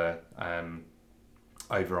edge over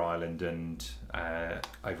Ireland and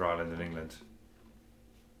England.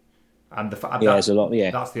 And there's a lot.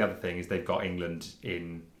 Yeah, that's the other thing is they've got England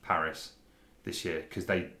in Paris this year because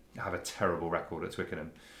they have a terrible record at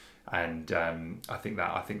Twickenham. and I think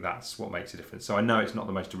that's what makes a difference. So I know it's not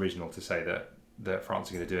the most original to say that France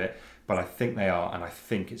are going to do it, but I think they are, and I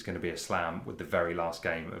think it's going to be a slam with the very last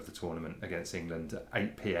game of the tournament against England at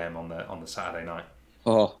 8 p.m. on the Saturday night.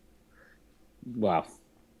 Oh, wow.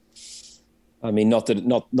 I mean, not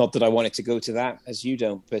that I want it to go to that, as you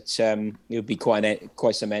don't, but it would be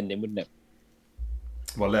quite some ending, wouldn't it?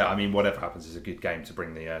 Well, I mean, whatever happens is a good game to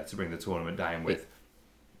bring the tournament down with.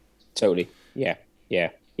 Totally, yeah.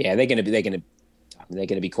 They're going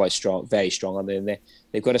to be quite strong, very strong on there.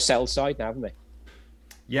 They've got a settled side now, haven't they?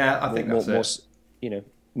 Yeah, I think that's it.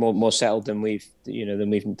 More settled than we've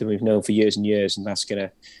known for years and years, and that's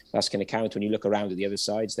gonna count when you look around at the other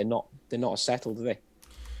sides. They're not as settled, are they?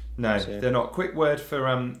 No, they're not. Quick word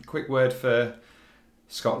for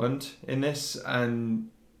Scotland in this, and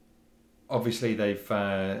obviously they've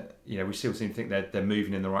we still seem to think they're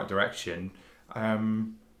moving in the right direction.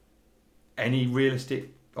 Any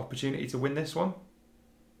realistic opportunity to win this one?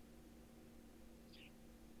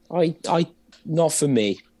 Not for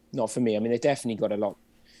me. I mean, they definitely got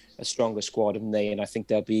a stronger squad, haven't they? And I think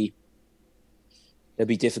they'll be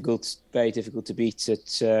very difficult to beat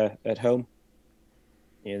at home.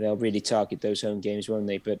 They'll really target those home games, won't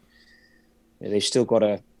they? But they've still got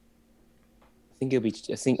I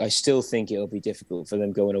still think it'll be difficult for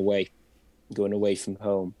them going away from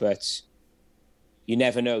home. But you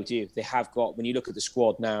never know, do you? They have got, when you look at the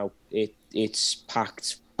squad now, it's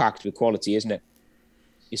packed with quality, isn't it?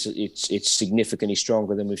 It's significantly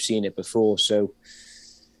stronger than we've seen it before. So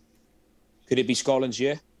could it be Scotland's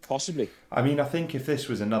year? Possibly. I mean, I think if this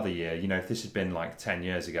was another year, if this had been like 10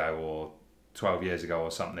 years ago or 12 years ago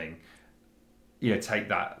or something, take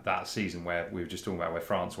that season where we were just talking about where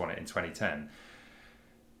France won it in 2010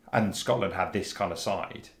 and Scotland had this kind of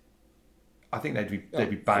side, I think they'd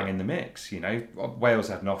be bang in the mix. Wales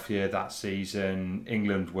had an off year that season.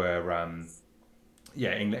 England were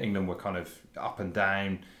England were kind of up and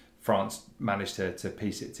down. France managed to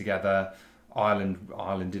piece it together. Ireland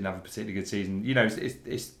didn't have a particularly good season.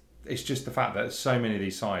 It's just the fact that so many of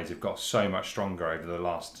these sides have got so much stronger over the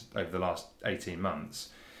last 18 months,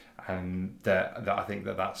 and that I think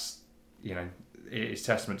that's it's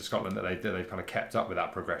testament to Scotland that they've kind of kept up with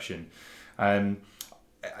that progression.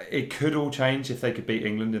 It could all change if they could beat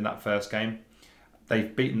England in that first game.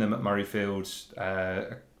 They've beaten them at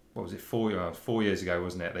Murrayfield. What was it, 4 years ago,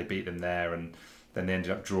 wasn't it? They beat them there, and then they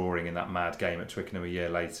ended up drawing in that mad game at Twickenham a year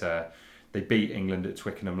later. They beat England at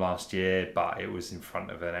Twickenham last year, but it was in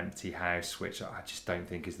front of an empty house, which I just don't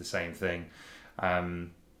think is the same thing.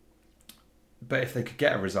 But if they could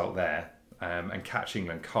get a result there and catch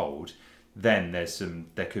England cold, then there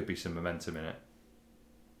could be some momentum in it.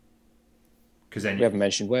 Because then we haven't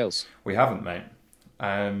mentioned Wales. We haven't, mate.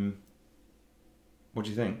 What do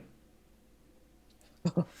you think?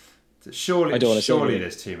 Surely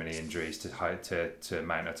there's too many injuries to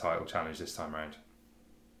mount a title challenge this time round.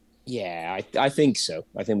 Yeah, I think so.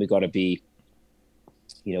 I think we've got to be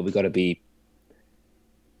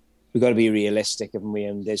realistic, haven't we?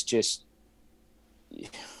 And there's just, the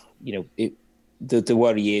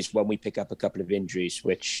worry is when we pick up a couple of injuries,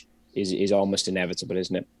 which is almost inevitable,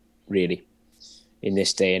 isn't it? Really, in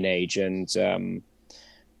this day and age, and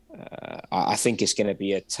I think it's going to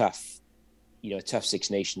be a tough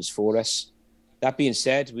Six Nations for us. That being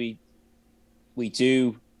said, we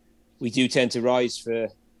do tend to rise for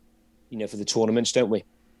the tournaments, don't we?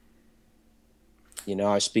 I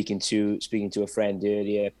was speaking to a friend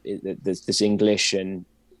earlier this English, and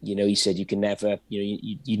he said you can never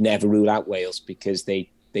you never rule out Wales because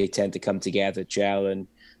they tend to come together, gel and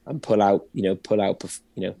pull out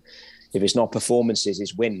if it's not performances,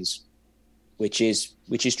 it's wins, which is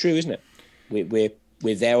true, isn't it?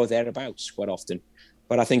 We're there or thereabouts quite often,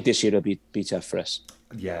 but I think this year it'll be tough for us.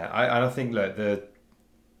 Yeah, I think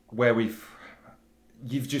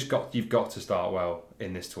you've got to start well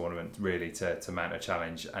in this tournament really to mount a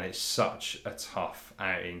challenge, and it's such a tough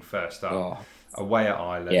outing first up. Away at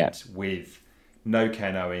Ireland with no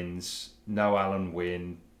Ken Owens, no Alan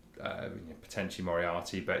Wynne, potentially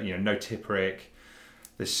Moriarty, but no Tipperick.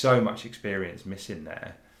 There's so much experience missing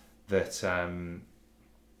there that I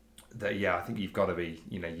think you've got to be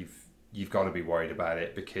you've got to be worried about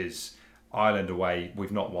it, because Ireland away,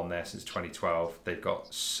 we've not won there since 2012. They've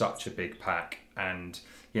got such a big pack, and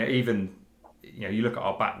even you look at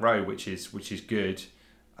our back row, which is good,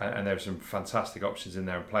 and there are some fantastic options in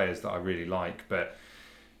there and players that I really like. But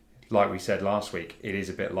like we said last week, it is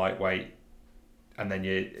a bit lightweight, and then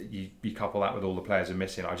you couple that with all the players who are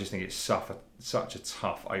missing. I just think it's such a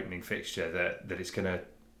tough opening fixture that it's gonna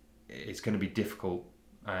be difficult.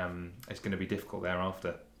 It's going to be difficult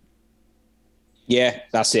thereafter. Yeah,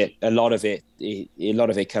 that's it. A lot of it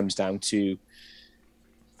comes down to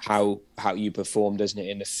how you perform, doesn't it,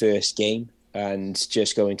 in the first game? And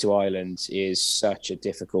just going to Ireland is such a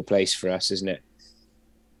difficult place for us, isn't it?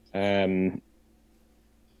 And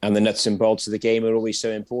the nuts and bolts of the game are always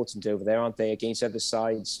so important over there, aren't they? Against other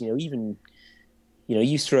sides, even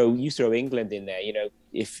you throw England in there.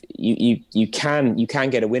 If you can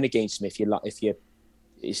get a win against them if you.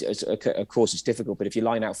 Of course, it's difficult, but if you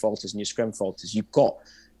line out falters and you scrum falters,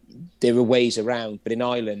 there are ways around. But in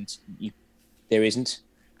Ireland, there isn't,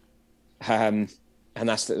 and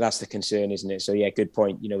that's the concern, isn't it? So yeah, good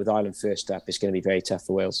point. With Ireland first up, it's going to be very tough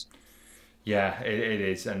for Wales. Yeah, it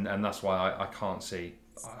is, and that's why I can't see.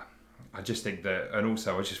 I just think that, and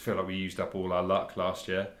also I just feel like we used up all our luck last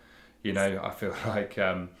year. I feel like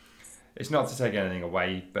it's not to take anything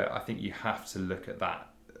away, but I think you have to look at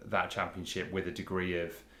that championship with a degree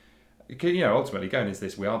of, ultimately going into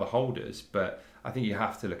this, we are the holders, but I think you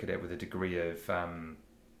have to look at it with a degree of,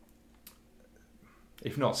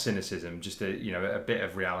 if not cynicism, just a bit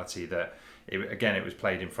of reality that it was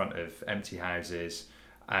played in front of empty houses,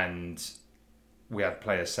 and we had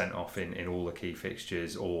players sent off in all the key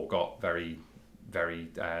fixtures, or got very, very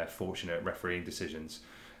fortunate refereeing decisions,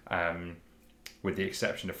 with the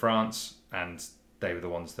exception of France, and they were the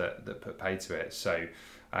ones that put pay to it. So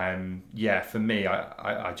for me,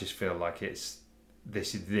 I just feel like this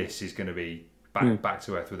is going to be back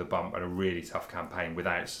to earth with a bump, and a really tough campaign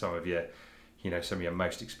without some of your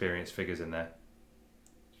most experienced figures in there.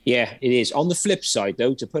 Yeah, it is. On the flip side,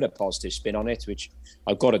 though, to put a positive spin on it, which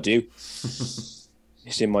I've got to do,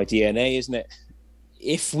 it's in my DNA, isn't it?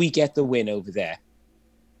 If we get the win over there,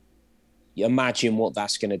 imagine what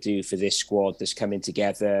that's going to do for this squad that's coming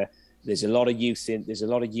together. There's a lot of youth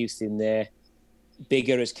in there.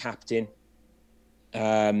 Bigger as captain.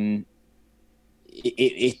 It'll.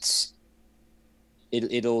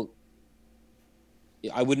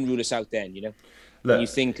 I wouldn't rule us out then. Look, you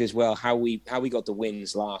think as well how we got the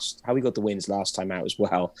wins last time out as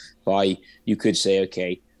well. By, you could say,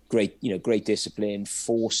 okay, great discipline,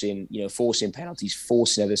 forcing penalties,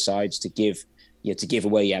 forcing other sides to give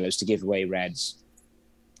away yellows, to give away reds.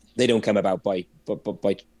 They don't come about by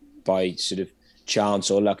sort of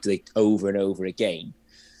chance or luck over and over again,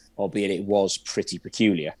 albeit it was pretty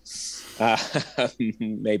peculiar.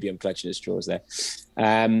 Maybe I'm clutching at straws there.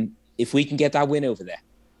 If we can get that win over there,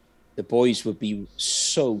 the boys would be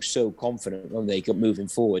so confident when they got moving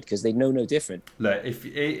forward, because they know no different. Look,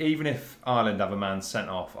 even if Ireland have a man sent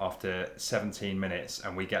off after 17 minutes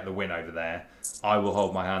and we get the win over there, I will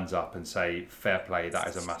hold my hands up and say, fair play, that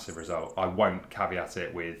is a massive result. I won't caveat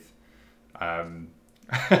it with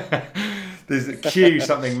there's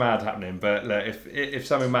something mad happening, but look, if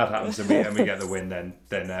something mad happens and we get the win,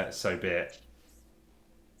 then so be it.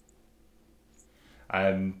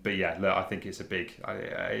 But yeah, look, I think it's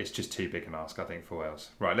just too big an ask, I think, for Wales.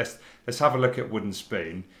 Right, let's have a look at Wooden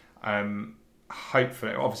Spoon.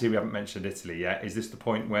 Hopefully, obviously we haven't mentioned Italy yet. Is this the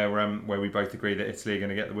point where we both agree that Italy are going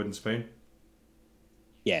to get the Wooden Spoon?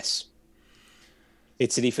 Yes.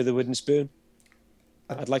 Italy for the Wooden Spoon.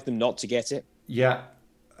 I'd like them not to get it. Yeah.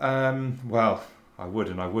 Well, I would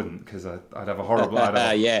and I wouldn't, because I'd have a horrible,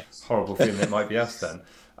 horrible feeling it might be us then.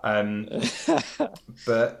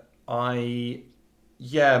 But I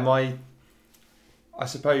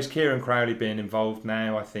suppose Kieran Crowley being involved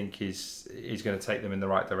now, I think is going to take them in the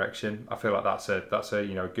right direction. I feel like that's a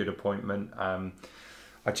good appointment.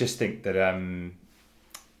 I just think that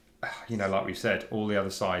like we said, all the other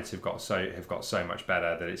sides have got so much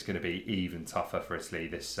better that it's going to be even tougher for Italy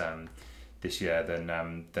this year than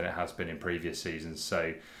it has been in previous seasons.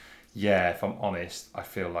 So yeah, if I'm honest, I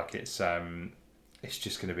feel like it's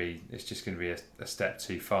just going to be a step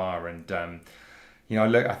too far. And I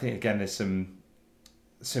think again there's some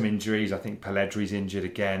injuries. I think Pelledri's injured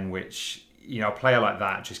again, which a player like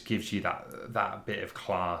that just gives you that bit of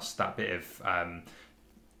class, that bit of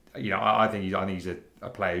I think he's a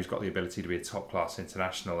player who's got the ability to be a top class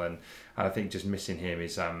international, and I think just missing him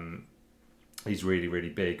is he's really, really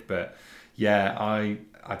big. But yeah, I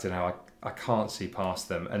don't know. I can't see past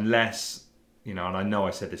them unless, and I know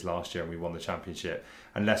I said this last year and we won the championship,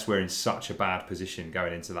 unless we're in such a bad position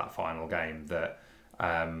going into that final game that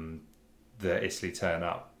Italy turn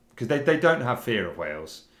up, because they don't have fear of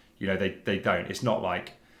Wales. They don't. It's not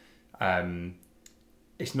like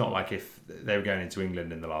if they were going into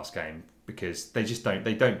England in the last game, because they just don't.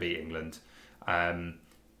 They don't beat England,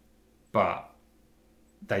 but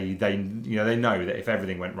they know that if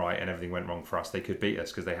everything went right and everything went wrong for us, they could beat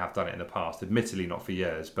us, because they have done it in the past. Admittedly, not for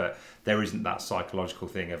years, but there isn't that psychological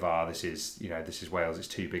thing of this is Wales. It's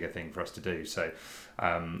too big a thing for us to do. So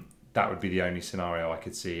that would be the only scenario I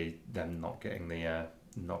could see them not getting the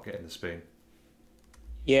spoon.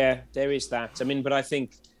 Yeah, there is that. I mean, but I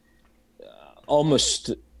think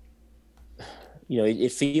almost,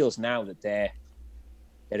 it feels now that they're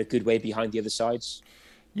a good way behind the other sides.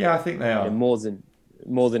 Yeah, I think they are more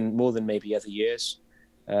than maybe other years.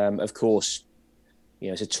 Of course,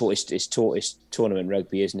 it's tournament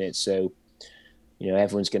rugby, isn't it? So,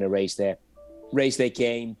 everyone's going to raise their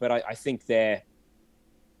game. But I think they're.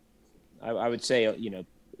 I would say,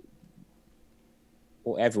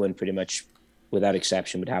 or everyone pretty much, without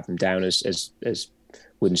exception, would have them down as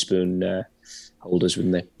wooden spoon holders,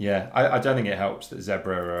 wouldn't they? Yeah, I don't think it helps that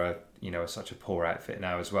Zebra are such a poor outfit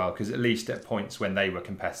now as well, because at least at points when they were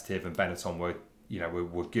competitive and Benetton were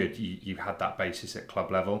good, you had that basis at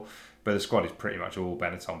club level. But the squad is pretty much all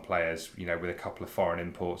Benetton players, with a couple of foreign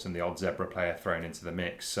imports and the odd Zebra player thrown into the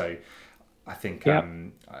mix. So I think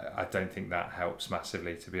I don't think that helps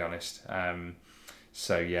massively, to be honest.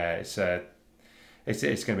 So yeah, it's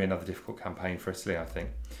going to be another difficult campaign for Italy, I think.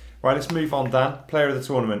 Right, let's move on, Dan. Player of the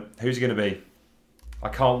tournament. Who's it going to be? I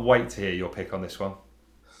can't wait to hear your pick on this one.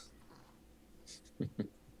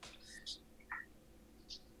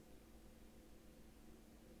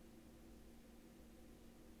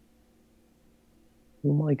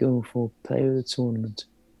 Who am I going for? Player of the tournament.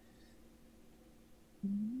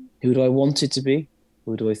 Who do I want it to be?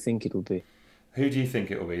 Who do I think it'll be? Who do you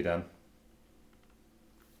think it will be, Dan?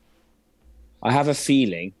 I have a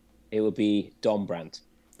feeling it will be Dombrandt.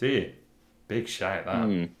 Do you? Big shout,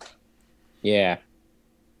 that. Yeah.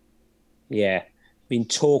 Been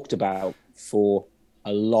talked about for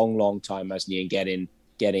a long, long time, hasn't he? And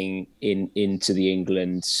getting into the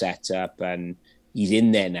England setup, and he's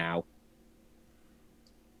in there now.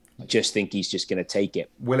 I just think he's just going to take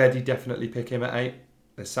it. Will Eddie definitely pick him at 8?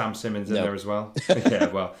 There's Sam Simmons in there as well.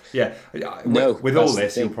 Yeah. No, with all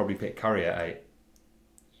this, he'll probably pick Curry at 8.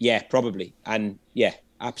 Yeah, probably, and yeah,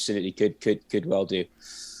 absolutely could well do.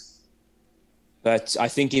 But I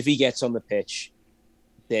think if he gets on the pitch,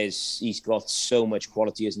 he's got so much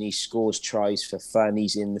quality, as he scores tries for fun.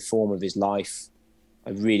 He's in the form of his life.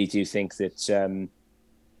 I really do think that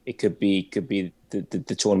it could be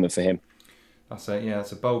the tournament for him. That's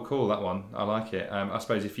it's a bold call, that one. I like it. I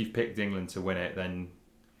suppose if you've picked England to win it, then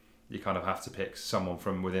you kind of have to pick someone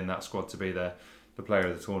from within that squad to be the player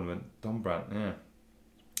of the tournament. Dombrandt, yeah.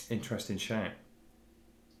 Interesting shout.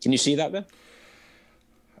 Can you see that then?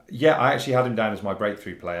 Yeah, I actually had him down as my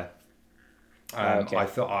breakthrough player. Okay. I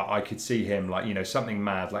thought I could see him something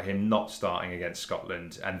mad, like him not starting against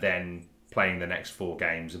Scotland and then playing the next 4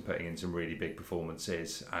 games and putting in some really big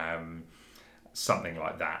performances. Something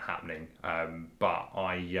like that happening. But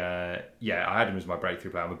I had him as my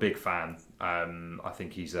breakthrough player. I'm a big fan. I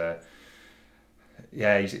think he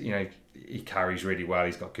carries really well.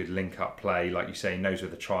 He's got good link-up play, like you say. He knows where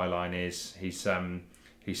the try line is. He's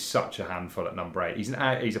such a handful at number 8. He's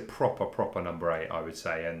a proper number 8, I would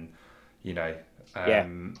say. And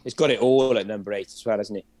he's got it all at number 8 as well,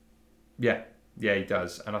 hasn't he? Yeah, he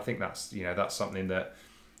does. And I think that's something that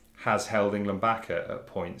has held England back at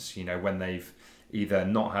points. When they've either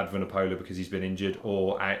not had Vunipola because he's been injured,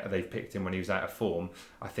 or they've picked him when he was out of form.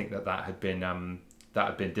 I think that had been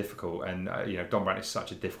difficult, and Dombrandt is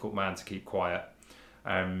such a difficult man to keep quiet.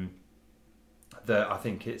 That I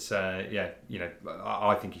think it's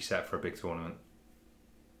I think he's set for a big tournament.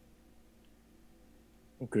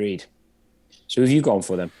 Agreed. So who have you gone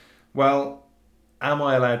for then? Well, am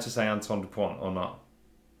I allowed to say Antoine Dupont or not?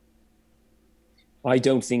 I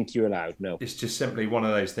don't think you're allowed, no. It's just simply one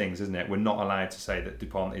of those things, isn't it? We're not allowed to say that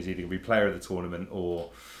Dupont is either going to be player of the tournament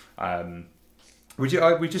or... we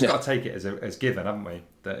just got to take it as given, haven't we?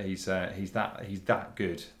 That he's that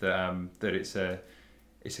good that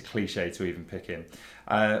it's a cliche to even pick him.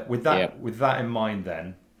 With that in mind,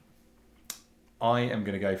 then I am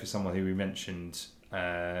going to go for someone who we mentioned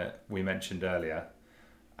earlier,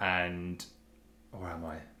 and where am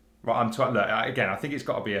I? Right, again. I think it's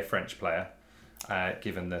got to be a French player,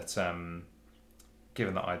 given that I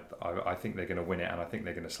think they're going to win it and I think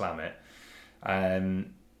they're going to slam it.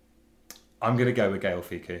 I'm going to go with Gaël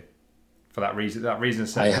Fickou for that reason.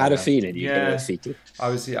 I had a feeling you were going to Fickou. I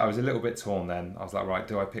was a little bit torn then. I was like, right,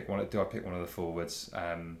 do I pick one of the forwards?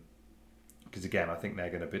 Because again, I think they're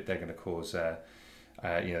going to cause.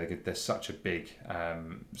 They're such a big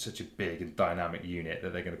and dynamic unit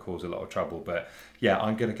that they're going to cause a lot of trouble. But yeah,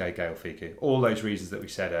 I'm going to go Gaël Fickou. All those reasons that we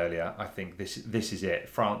said earlier. I think this is it.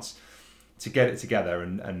 France, to get it together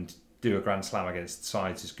and do a Grand Slam against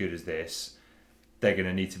sides as good as this, they're going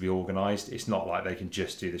to need to be organised. It's not like they can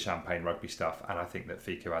just do the champagne rugby stuff. And I think that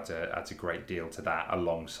Fiku adds a great deal to that,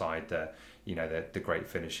 alongside the great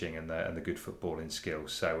finishing and the good footballing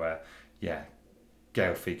skills. So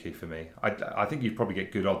Gael Fiku for me. I think you'd probably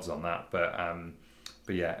get good odds on that, but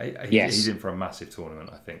yeah, he's in for a massive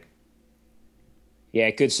tournament, I think. Yeah,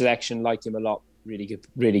 good selection. Like him a lot. Really good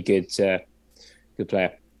good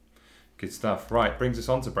player. Good stuff. Right, brings us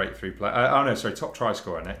on to breakthrough player. Top try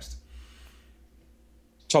scorer next.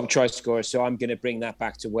 Top try scorer. So I'm going to bring that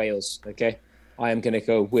back to Wales. Okay, I am going to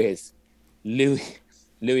go with Louis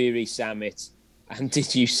Rees-Zammit. And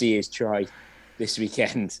did you see his try this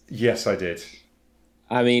weekend? Yes, I did.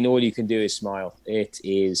 I mean, all you can do is smile. It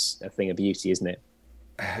is a thing of beauty, isn't it?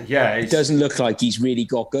 Yeah, it doesn't look like he's really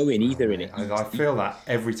got going either in it. I feel that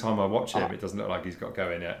every time I watch him, it doesn't look like he's got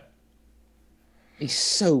going yet. He's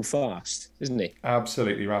so fast, isn't he?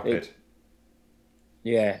 Absolutely rapid.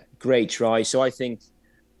 Yeah, great try. So I think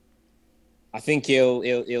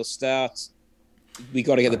he'll start. We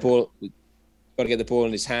got to get the ball. We got to get the ball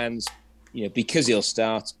in his hands. Because he'll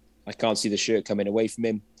start. I can't see the shirt coming away from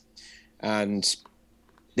him, and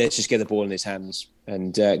let's just get the ball in his hands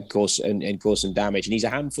and cause some damage. And he's a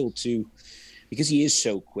handful too, because he is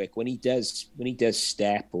so quick. When he does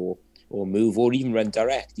step or move or even run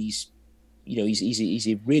direct, he's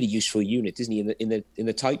a really useful unit, isn't he? In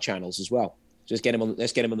the tight channels as well. Let's get him on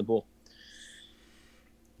the ball.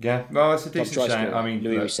 Yeah, well, it's a decent shout. I mean,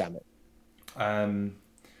 Louis Rees-Zammit.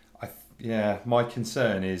 My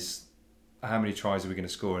concern is how many tries are we going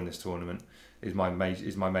to score in this tournament? Is my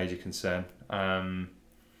major concern.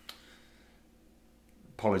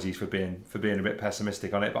 Apologies for being a bit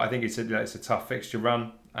pessimistic on it, but I think it's a tough fixture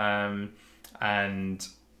run. And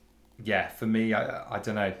yeah, for me, I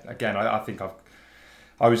don't know. Again, I think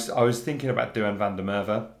I was thinking about Duhan van der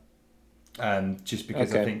Merwe, just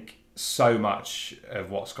because I think so much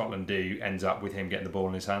of what Scotland do ends up with him getting the ball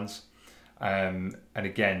in his hands. And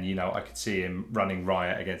again, I could see him running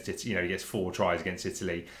riot against it. He gets 4 tries against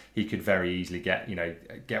Italy. He could very easily get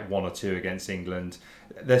 1 or 2 against England.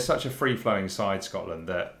 They're such a free-flowing side, Scotland,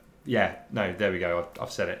 that there we go.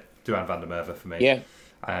 I've said it. Duhan van der Merwe for me. Yeah.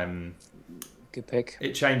 Good pick.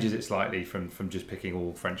 It changes it slightly from just picking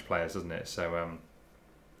all French players, doesn't it? So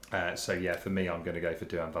for me, I'm going to go for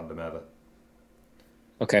Duhan van der Merwe.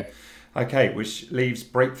 Okay, which leaves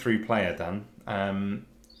breakthrough player, Dan.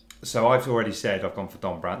 So I've already said I've gone for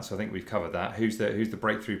Don Brandt, so I think we've covered that. Who's the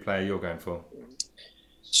breakthrough player you're going for?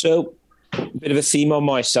 So, a bit of a theme on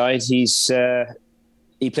my side. He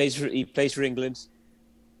plays for England.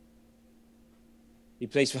 He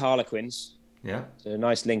plays for Harlequins. Yeah. So a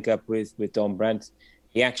nice link up with Don Brandt.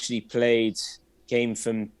 He actually came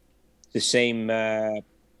from the same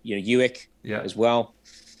Uwick as well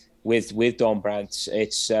with Don Brandt.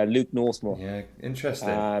 It's Luke Northmore. Yeah,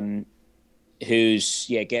 interesting. Who's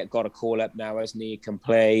got a call up now, hasn't he? Can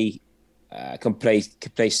play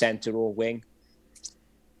centre or wing.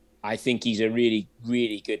 I think he's a really,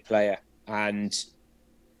 really good player, and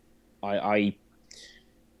I'd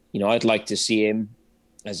like to see him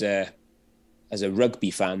as a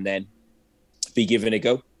rugby fan then be given a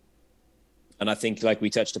go. And I think, like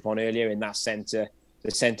we touched upon earlier, in that centre,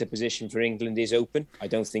 the centre position for England is open. I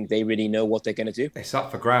don't think they really know what they're going to do. It's up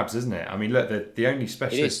for grabs, isn't it? I mean, look, the only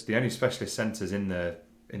specialist centres in the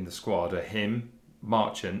squad are him,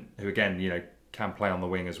 Marchant, who again, can play on the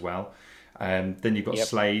wing as well. Then you've got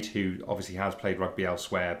Slade, who obviously has played rugby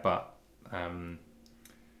elsewhere, but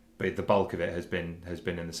the bulk of it has been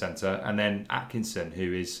in the centre. And then Atkinson,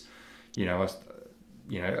 who is,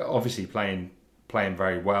 obviously playing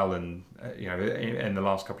very well, and in the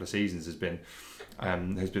last couple of seasons has been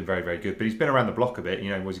very, very good. But he's been around the block a bit.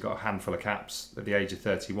 He's got a handful of caps at the age of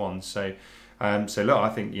 31. So look, I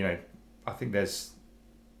think there's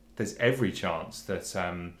every chance that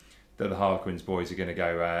the Harlequins boys are going to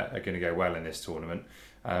go well in this tournament.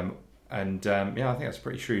 I think that's a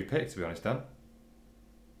pretty shrewd pick, to be honest, Dan.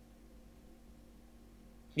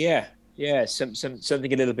 Yeah,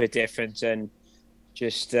 something a little bit different, and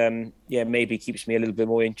just maybe keeps me a little bit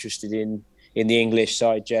more interested in the English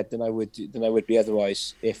side, Jed, than I would be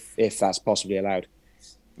otherwise, if that's possibly allowed.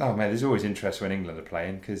 Oh man, there's always interest when England are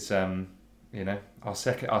playing, because our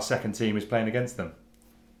second team is playing against them.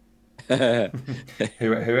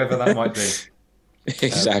 Whoever that might be.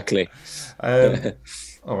 Exactly.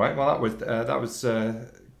 All right. Well, that was a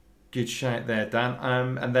good shout there, Dan.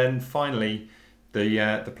 And then finally,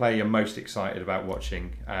 the player you're most excited about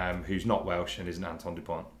watching, who's not Welsh and isn't Antoine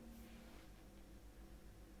Dupont.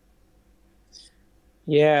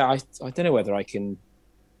 Yeah, I don't know whether I can.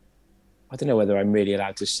 I don't know whether I'm really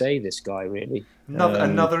allowed to say this guy. Really,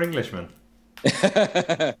 another Englishman.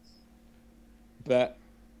 But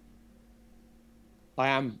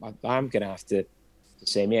I'm going to have to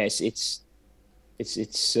say, yeah, it's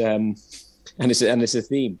and it's a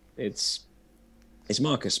theme. It's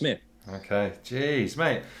Marcus Smith. Okay, jeez,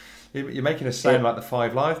 mate, you're making us sound like the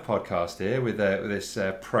Five Live podcast here with this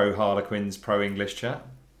pro Harlequins, pro English chat.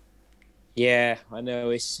 Yeah, I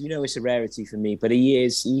know it's a rarity for me, but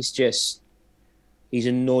he's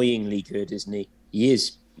annoyingly good, isn't he? He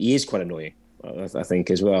is quite annoying, I think,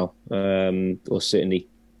 as well, or certainly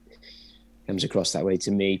comes across that way to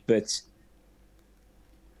me. But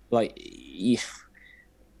like, you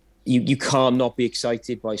can't not be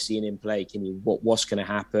excited by seeing him play, can you? What's going to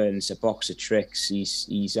happen? It's a box of tricks.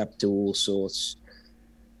 He's up to all sorts.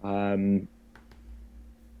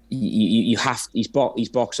 You have he's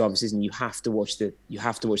box office, isn't he? You have to watch the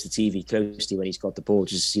TV closely when he's got the ball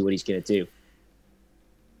just to see what he's going to do.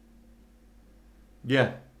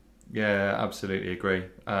 Yeah, absolutely agree.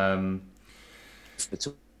 And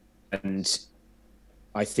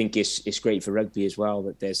I think it's great for rugby as well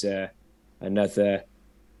that there's another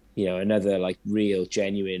like real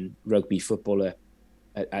genuine rugby footballer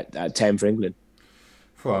at 10 for England.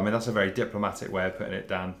 Well, I mean, that's a very diplomatic way of putting it,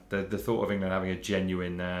 Dan. The thought of England having a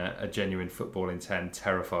genuine footballing 10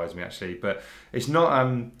 terrifies me, actually. But it's not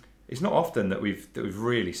often that we've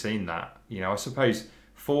really seen that. You know, I suppose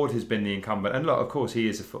Ford has been the incumbent, and look, of course, he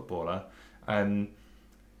is a footballer. No,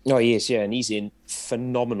 he is, yeah, and he's in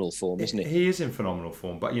phenomenal form, isn't he? He is in phenomenal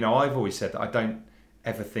form, but you know, I've always said that I don't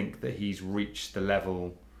ever think that he's reached the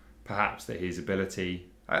level, perhaps, that his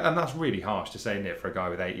ability, and that's really harsh to say, isn't it, for a guy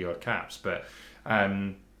with 80-odd caps, but.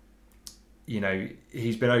 You know,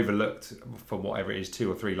 he's been overlooked for whatever it is,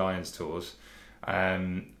 2 or 3 Lions tours,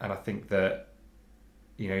 and I think that,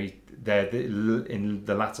 you know, in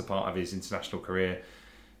the latter part of his international career,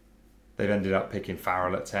 they've ended up picking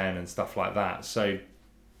Farrell at 10 and stuff like that. So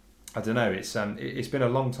I don't know. It's been a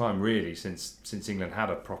long time really since England had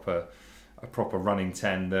a proper running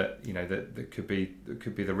 10 that, you know, that could be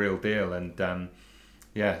the real deal. And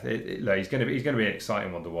he's going to be an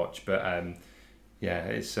exciting one to watch, but.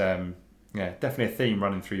 It's definitely a theme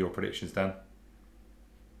running through your predictions, Dan.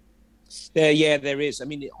 Yeah, there is. I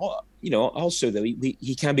mean, you know, also though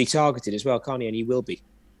he can be targeted as well, can't he? And he will be.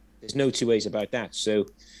 There's no two ways about that. So,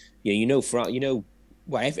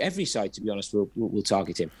 every side, to be honest, will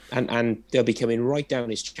target him, and they'll be coming right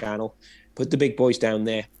down his channel, put the big boys down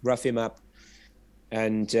there, rough him up,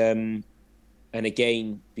 and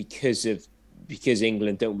again because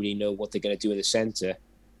England don't really know what they're going to do in the centre.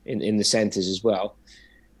 In the centres as well,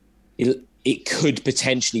 it could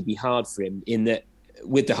potentially be hard for him in that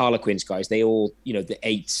with the Harlequins guys, they all, you know, the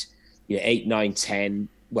 8, 9, 10,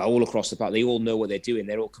 well, all across the park, they all know what they're doing.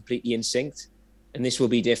 They're all completely in sync, and this will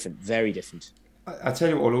be different, very different. I tell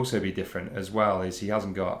you what will also be different as well is he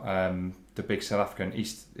hasn't got the big South African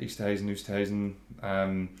Easthuizen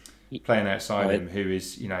playing outside him, who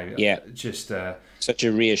is, you know, just such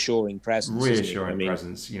a reassuring presence.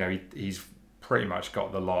 Presence. You know, he's pretty much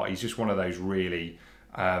got the lot. He's just one of those really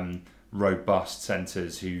robust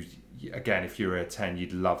centres who, again, if you're a 10,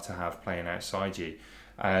 you'd love to have playing outside you.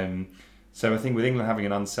 So I think with England having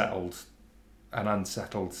an unsettled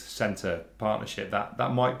centre partnership,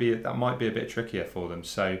 that might be a bit trickier for them.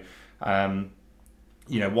 So,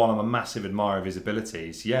 you know, while I'm a massive admirer of his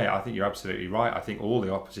abilities, I think you're absolutely right. I think all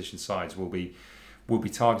the opposition sides will be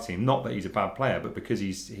targeting him. Not that he's a bad player, but because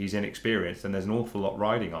he's inexperienced and there's an awful lot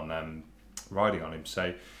riding on him.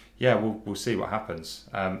 So, we'll see what happens.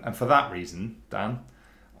 And for that reason, Dan,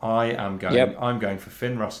 I'm going for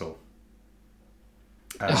Finn Russell.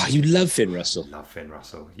 You love Finn Russell. Love Finn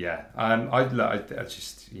Russell. Yeah. I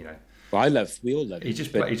just, you know. Well, we all love him. He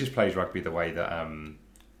just plays rugby the way that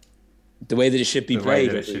it should be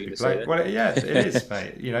played. Well, it is,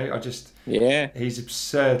 mate. You know, he's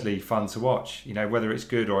absurdly fun to watch. You know, whether it's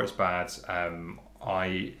good or it's bad.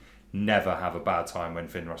 I never have a bad time when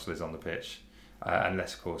Finn Russell is on the pitch,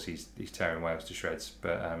 unless of course he's tearing Wales to shreds.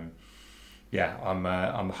 But I'm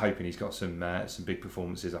hoping he's got some big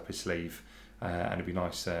performances up his sleeve, and it'd be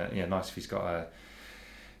nice. Nice if he's got a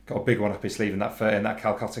big one up his sleeve in that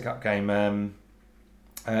Calcutta Cup game in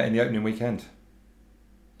the opening weekend.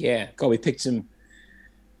 Yeah, God, we picked some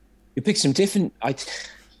different.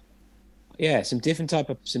 Some different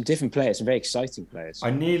players, some very exciting players. I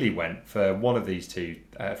nearly went for one of these two,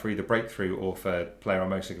 for either breakthrough or for player I'm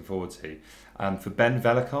most looking forward to, for Ben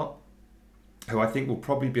Vellacott, who I think will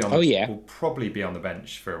probably be on the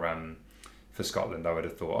bench for Scotland. I would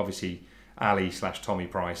have thought. Obviously, Ali/Tommy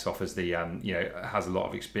Price offers the has a lot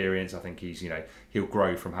of experience. I think he'll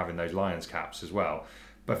grow from having those Lions caps as well.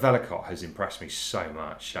 But Velikot has impressed me so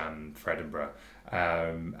much for Edinburgh,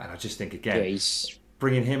 and I just think again,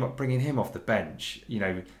 bringing him off the bench.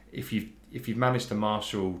 If you've managed to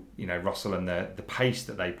marshal, Russell and the pace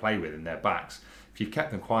that they play with in their backs, if you've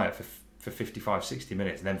kept them quiet for 55, 60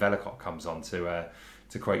 minutes, and then Velikot comes on to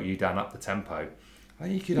quote you, Dan, up the tempo. I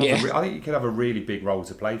think you could have a really big role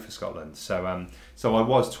to play for Scotland. So I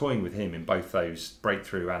was toying with him in both those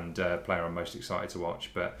breakthrough and player I'm most excited to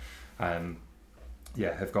watch. But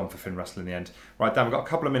have gone for Finn Russell in the end. Right, Dan, we've got a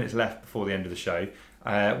couple of minutes left before the end of the show.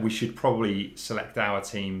 We should probably select our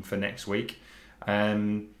team for next week.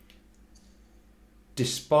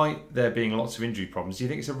 Despite there being lots of injury problems, do you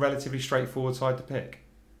think it's a relatively straightforward side to pick?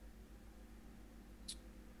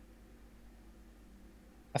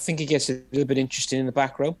 I think it gets a little bit interesting in the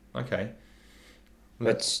back row. Okay.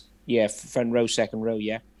 But front row, second row,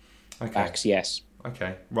 yeah. Okay. Backs, yes.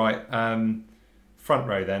 Okay, right. Front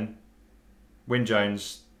row then. Wyn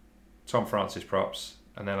Jones, Tom Francis props,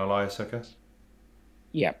 and then Elias Hooker.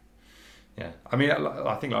 Yeah. Yeah. I mean,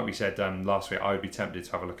 I think like we said last week, I would be tempted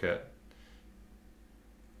to have a look at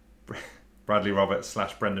Bradley Roberts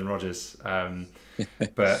 / Brendan Rodgers.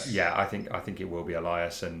 But yeah, I think it will be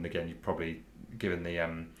Elias, and again, you probably given the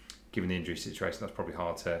injury situation, that's probably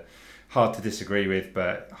hard to disagree with.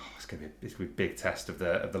 But it's going to be a big test of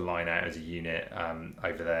the line out as a unit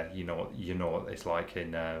over there. You know what it's like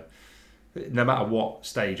in no matter what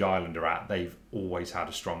stage Ireland are at, they've always had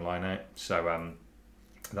a strong line out. So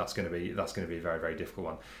that's going to be a very, very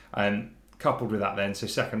difficult one. Coupled with that, then, so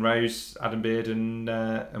second rows, Adam Beard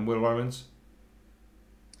and Will Romans.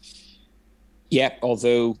 Yeah,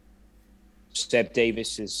 although Seb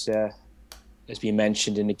Davis has been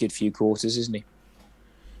mentioned in a good few quarters, isn't he?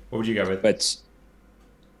 What would you go with? But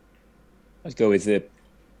I'd go with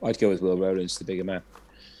Will Rowlands, the bigger man.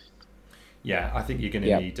 Yeah, I think you're going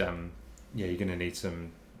to need. You're going to need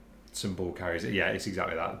some ball carries. Yeah, it's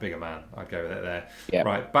exactly that. The bigger man. I'd go with it there. Yeah.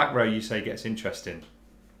 Right, back row. You say gets interesting.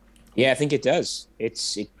 Yeah, I think it does. It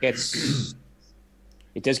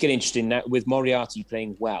does get interesting now with Moriarty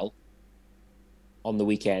playing well on the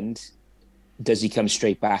weekend. Does he come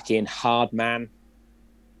straight back in? Hard man.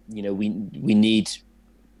 We need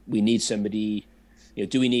somebody.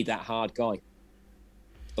 Do we need that hard guy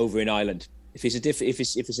over in Ireland? If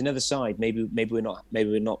it's another side, maybe we're not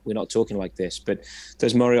talking like this. But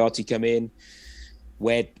does Moriarty come in?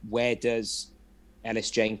 Where does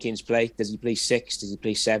Ellis Jenkins play? Does he play 6? Does he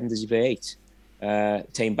play 7? Does he play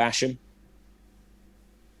 8? Tame Basham,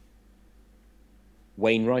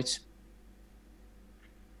 Wainwright,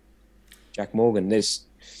 Jack Morgan. There's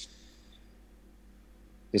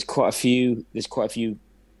quite a few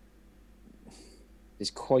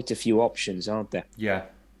options, aren't there?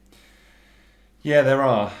 Yeah, there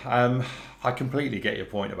are. I completely get your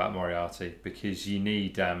point about Moriarty, because you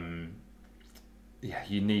need. It's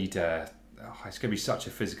going to be such a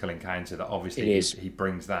physical encounter that obviously he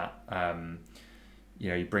brings that.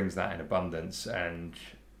 He brings that in abundance, and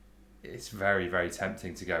it's very, very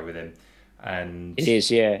tempting to go with him. And it is,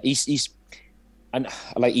 yeah. He says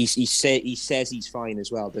he's fine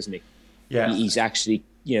as well, doesn't he? Yeah. He's actually,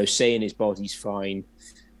 saying his body's fine.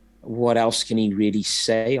 What else can he really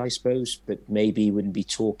say, I suppose? But maybe he wouldn't be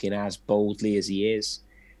talking as boldly as he is.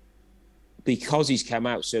 Because he's come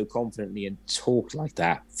out so confidently and talked like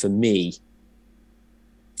that, for me,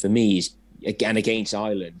 he's again against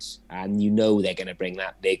Ireland, and they're going to bring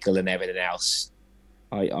that nickel and everything else.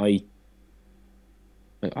 And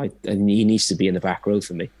he needs to be in the back row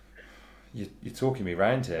for me. You're talking me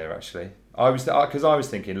round here, actually. I was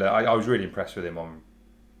thinking, look, I was really impressed with him on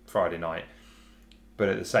Friday night, but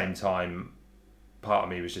at the same time, part of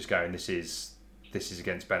me was just going, this is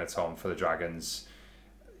against Benetton for the Dragons.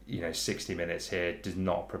 60 minutes here does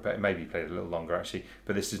not prepare. Maybe he played a little longer actually,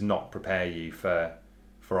 but this does not prepare you for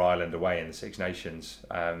Ireland away in the Six Nations.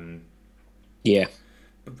 Yeah.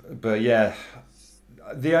 But yeah,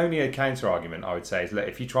 the only counter argument I would say is, look,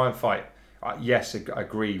 if you try and fight, yes, I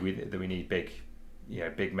agree with that we need big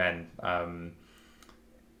men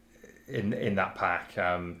in that pack.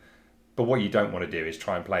 But what you don't want to do is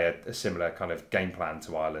try and play a similar kind of game plan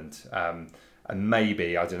to Ireland. And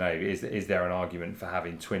maybe, I don't know, is there an argument for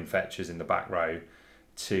having twin fetchers in the back row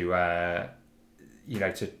to kind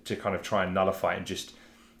of try and nullify and just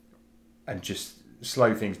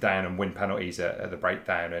slow things down and win penalties at the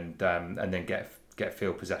breakdown and then get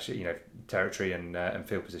field possession, territory and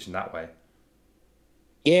field position that way.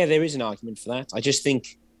 Yeah, there is an argument for that. I just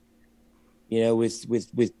think, with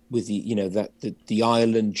the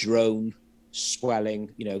Ireland drone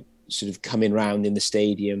swelling, sort of coming round in the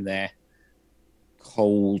stadium there,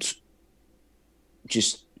 cold,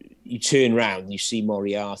 just you turn round, you see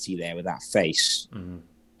Moriarty there with that face,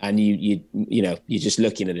 and you're just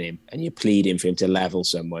looking at him and you're pleading for him to level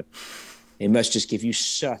someone. It must just give you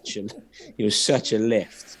such a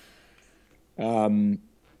lift. And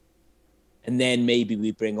then maybe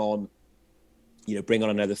we bring on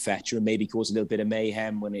another veteran, maybe cause a little bit of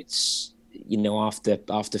mayhem when it's,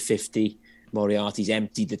 after 50, Moriarty's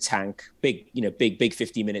emptied the tank. Big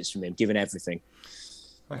 50 minutes from him, giving everything.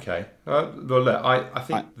 Okay. Well, look, I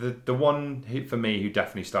think the one for me who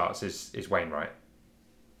definitely starts is Wainwright.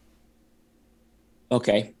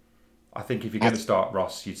 Okay. I think if you're going to start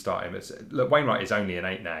Ross, you'd start him. Look, Wainwright is only an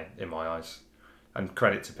 8 now in my eyes, and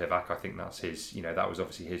credit to Pivac. I think that's his. That was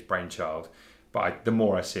obviously his brainchild. But the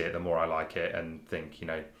more I see it, the more I like it, and think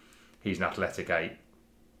he's an athletic 8.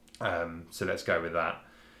 So let's go with that.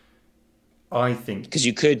 I think because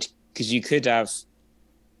you could have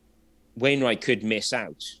Wainwright could miss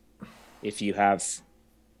out if you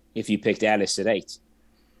picked Ellis at 8.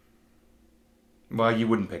 Well, you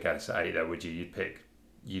wouldn't pick Ellis at 8 though, would you?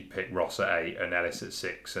 You'd pick Ross at 8 and Ellis at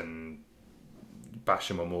 6 and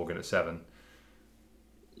Basham or Morgan at 7.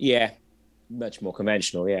 Yeah, much more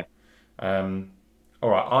conventional. Yeah. All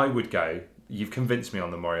right, I would go. You've convinced me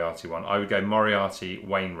on the Moriarty one. I would go Moriarty,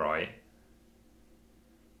 Wainwright,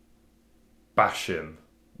 Basham,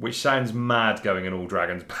 which sounds mad going in all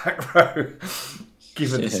Dragons back row,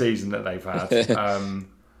 given the season that they've had.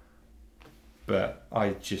 But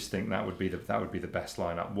I just think that would be the best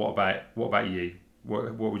lineup. What about you?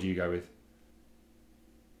 What would you go with?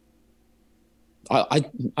 I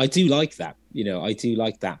do like that. I do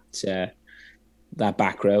like that that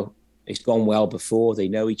back row. It's gone well before. They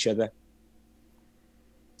know each other,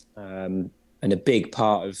 and a big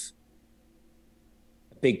part of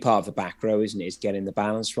the back row, isn't it, is getting the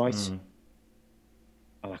balance right. And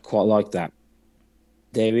I quite like that.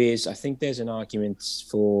 I think there's an argument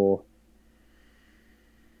for.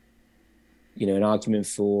 An argument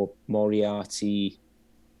for Moriarty.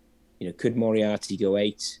 Could Moriarty go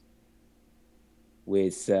 8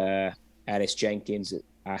 with Ellis Jenkins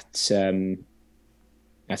at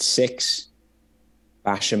 6,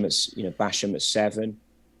 Basham at 7?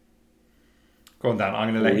 Go on, Dan.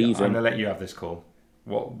 I'm going to let you have this call.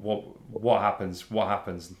 What happens? What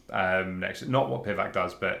happens next? Not what Pivac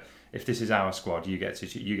does, but if this is our squad, you get to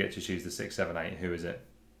choose the 6, 7, 8. Who is it?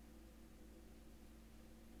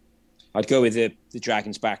 I'd go with the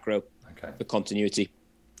Dragons back row for continuity,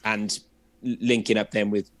 and linking up them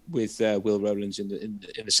with Will Rowlands in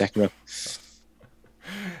the second row.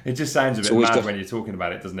 It just sounds a bit mad when you're talking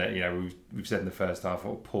about it, doesn't it? We've said in the first half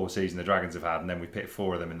what a poor season the Dragons have had, and then we picked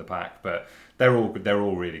 4 of them in the pack, but they're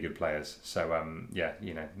all really good players. So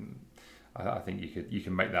I think you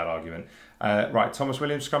can make that argument. Right, Thomas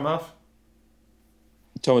Williams scrum half.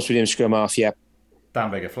 Thomas Williams scrum half, yeah.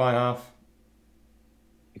 Dan Biggar fly half.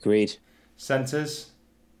 Agreed. Centres.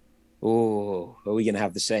 Oh, are we going to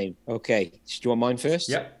have the same? Okay. Do you want mine first?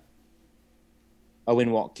 Yep.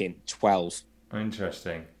 Owen Watkin, 12.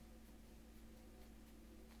 Interesting.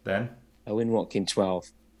 Then? Owen Watkin,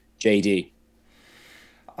 12. JD.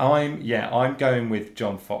 I'm going with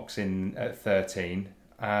John Fox in at 13,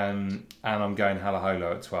 and I'm going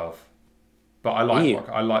Halaholo at 12. But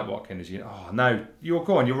I like Watkin as you. Oh no, you're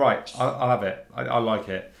right. I'll have it. I like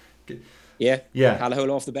it. Yeah.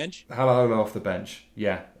 Halaholo off the bench. Halaholo off the bench.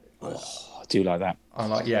 Yeah. Oh, I do like that.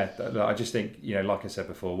 I just think, like I said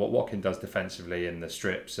before, what Watkin does defensively in the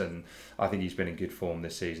strips, and I think he's been in good form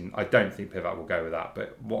this season. I don't think Pivac will go with that,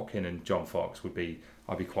 but Watkin and John Fox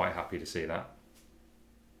I'd be quite happy to see that.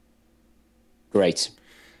 Great.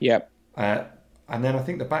 Yep. And then I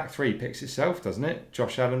think the back 3 picks itself, doesn't it?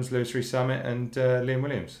 Josh Adams, Lewis Rees-Summit, and Liam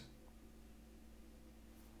Williams.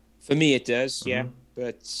 For me, it does. Yeah,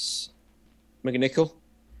 but McNichol.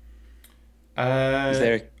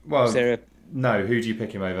 No. Who do you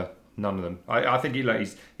pick him over? None of them. I think he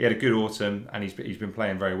had a good autumn and he's been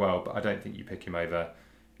playing very well, but I don't think you pick him over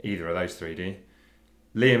either of those 3, do you?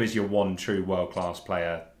 Liam is your one true world class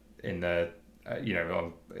player in the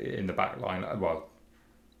in the back line. Well,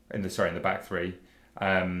 in the back 3.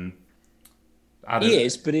 Adam, he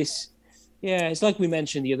is, but it's like we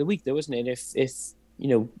mentioned the other week, though, isn't it? If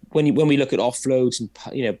when we look at offloads and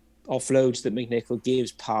offloads that McNichol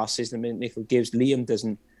gives, passes that McNichol gives, Liam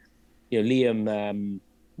doesn't.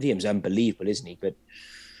 Liam's unbelievable, isn't he? But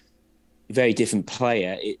a very different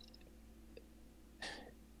player.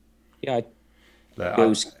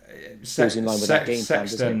 Goes in line with that game plan,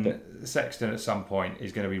 doesn't it? Sexton at some point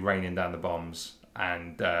is going to be raining down the bombs,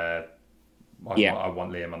 and I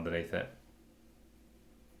want Liam underneath it.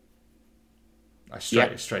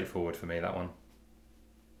 Straightforward for me, that one.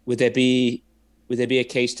 Would there be would there be a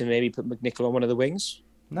case to maybe put McNichol on one of the wings?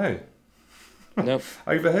 No. No.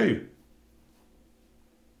 Over who?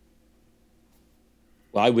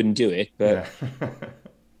 Well, I wouldn't do it, but Yeah.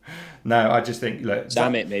 No, I just think look,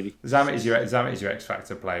 Zammit maybe. Zammit is your X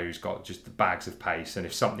Factor player who's got just the bags of pace, and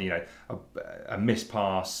if something a missed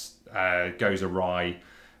pass goes awry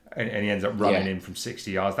and he ends up running in from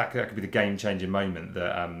 60 yards, that could be the game changing moment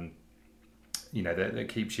that that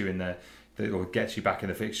keeps you in the or gets you back in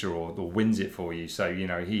the fixture or wins it for you. So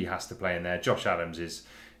he has to play in there. Josh Adams is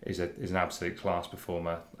an absolute class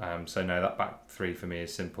performer. So no, that back three for me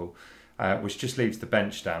is simple, which just leaves the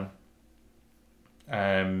bench down.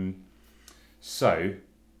 So,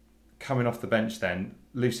 coming off the bench then,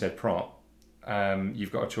 Lucid prop,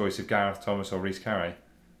 you've got a choice of Gareth Thomas or Rhys Carey.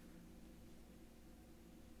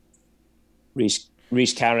 Rhys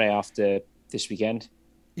Carey after this weekend.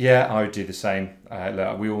 Yeah, I would do the same.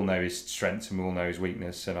 Look, we all know his strengths and we all know his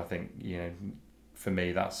weakness, and I think for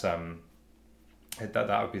me that's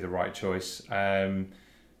that would be the right choice. And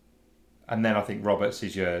then I think Roberts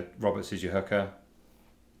is your hooker.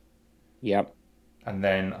 Yep. And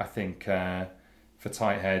then I think for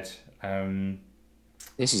tight head,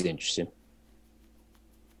 this is interesting.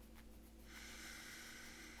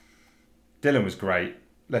 Dylan was great.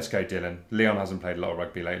 Let's go Dylan. Leon hasn't played a lot of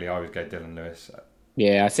rugby lately. I would go Dylan Lewis.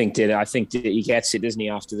 Yeah, I think he gets it, doesn't he?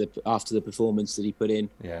 After the performance that he put in.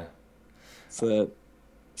 Yeah. For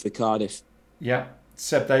Cardiff. Yeah.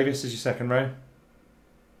 Seb Davis is your second row.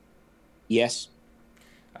 Yes.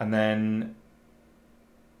 And then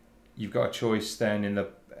you've got a choice then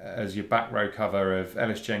as your back row cover of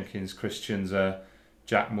Ellis Jenkins, Chris Chunza,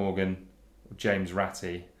 Jack Morgan, James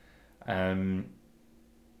Ratty. I'd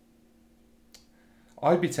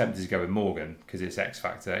be tempted to go with Morgan because it's X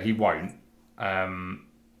Factor. He won't.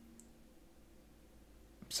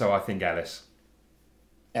 So I think Ellis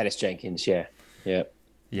Jenkins, yeah. Yeah.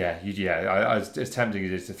 As tempting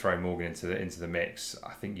as it is to throw Morgan into the mix,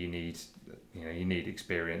 I think you need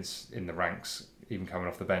experience in the ranks, even coming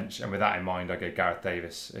off the bench. And with that in mind, I go Gareth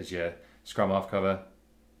Davis as your scrum half cover.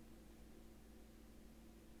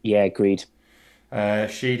 Yeah, agreed.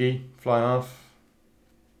 Sheedy, fly half,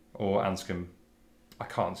 or Anscombe. I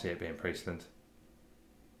can't see it being Priestland.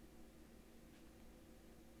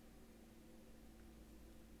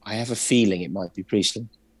 I have a feeling it might be Priestland.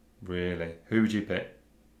 Really? Who would you pick?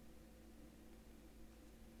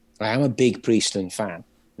 I am a big Priestland fan,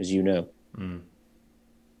 as you know. Mm.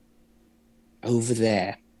 Over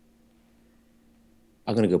there,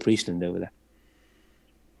 I'm going to go Priestland over there.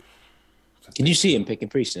 Can you see him picking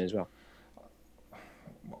Priestland as well?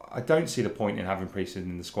 I don't see the point in having Priestland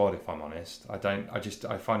in the squad, if I'm honest. I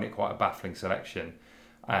find it quite a baffling selection,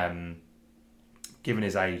 given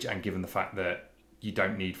his age and given the fact that you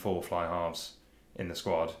don't need 4 fly halves in the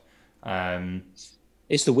squad.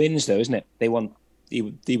 It's the wins, though, isn't it? He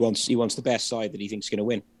wants the best side that he thinks is going to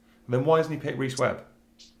win. Then why hasn't he picked Rhys Webb?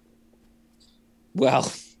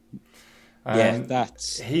 Well,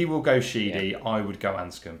 that's... He will go Sheedy. Yeah. I would go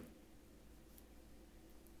Anscombe.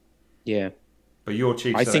 Yeah. But you're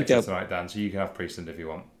chief selector tonight, Dan, so you can have Priestland if you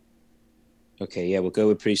want. Okay, yeah, we'll go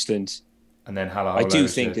with Priestland. And then Halaholo I do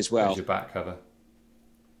think as well. As your back cover.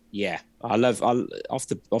 Yeah, I off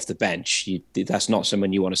the bench. That's not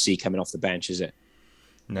someone you want to see coming off the bench, is it?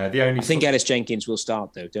 No, I think Ellis Jenkins will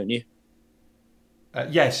start though, don't you?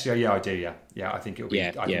 Yes, yeah, I do. Yeah, I think it'll be.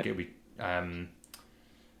 Yeah, I think it'll be.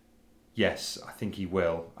 Yes, I think he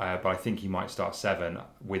will, but I think he might start 7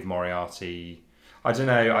 with Moriarty. I don't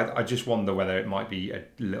know. I just wonder whether it might be a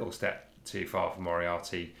little step too far for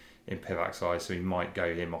Moriarty in Pivac's eyes, so he might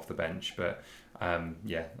go him off the bench. But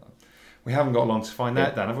yeah, we haven't got long to find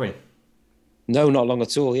that, Dan, have we? No, not long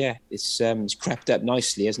at all. Yeah, it's crept up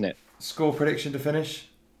nicely, isn't it? Score prediction to finish.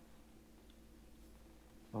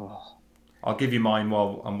 Oh. I'll give you mine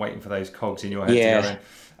while I'm waiting for those cogs in your head to go in.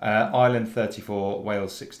 Ireland 34,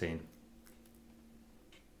 Wales 16.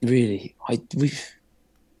 Really,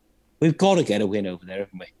 we've got to get a win over there,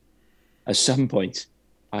 haven't we? At some point,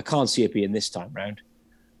 I can't see it being this time round,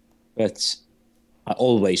 but I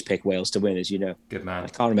always pick Wales to win, as you know. Good man. I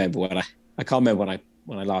can't remember when I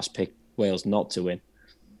last picked Wales not to win.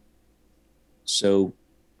 So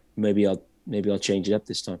maybe I'll change it up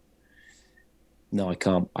this time. No, I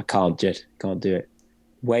can't. I can't, Jed. Can't do it.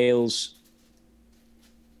 Wales.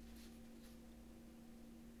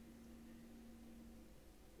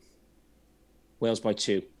 Wales by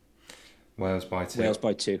 2. Wales by 2. Wales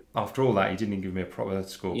by 2. After all that, he didn't even give me a proper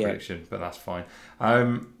score prediction, but that's fine.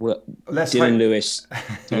 Dylan Lewis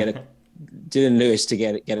to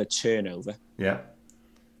get a turnover. Yeah.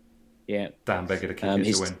 Yeah. Dan Beggar to kick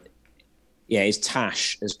it to win. his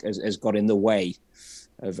tash has got in the way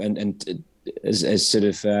of and has sort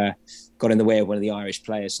of got in the way of one of the Irish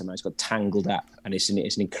players somehow. He's got tangled up, and it's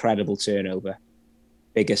an incredible turnover.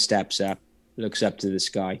 Bigger steps up, looks up to the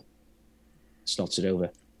sky, slots it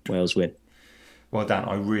over. Wales win. Well, Dan,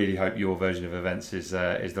 I really hope your version of events is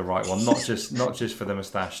the right one. Not just for the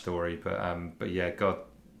moustache story, but yeah, God,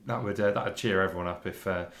 that would cheer everyone up if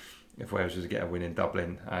Wales was to get a win in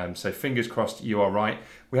Dublin. So fingers crossed, you are right.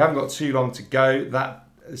 We haven't got too long to go. That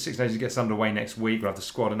Six Nations gets underway next week. We'll have the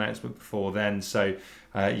squad announcement before then. So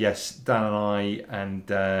yes, Dan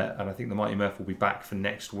and I think the Mighty Murph will be back for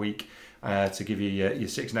next week to give you your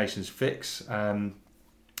Six Nations fix.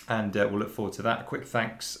 And we'll look forward to that. A quick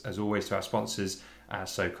thanks, as always, to our sponsors,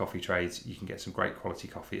 So Coffee Trades. You can get some great quality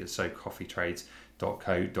coffee at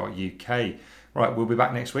socoffeetrades.co.uk. Right, we'll be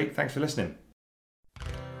back next week. Thanks for listening.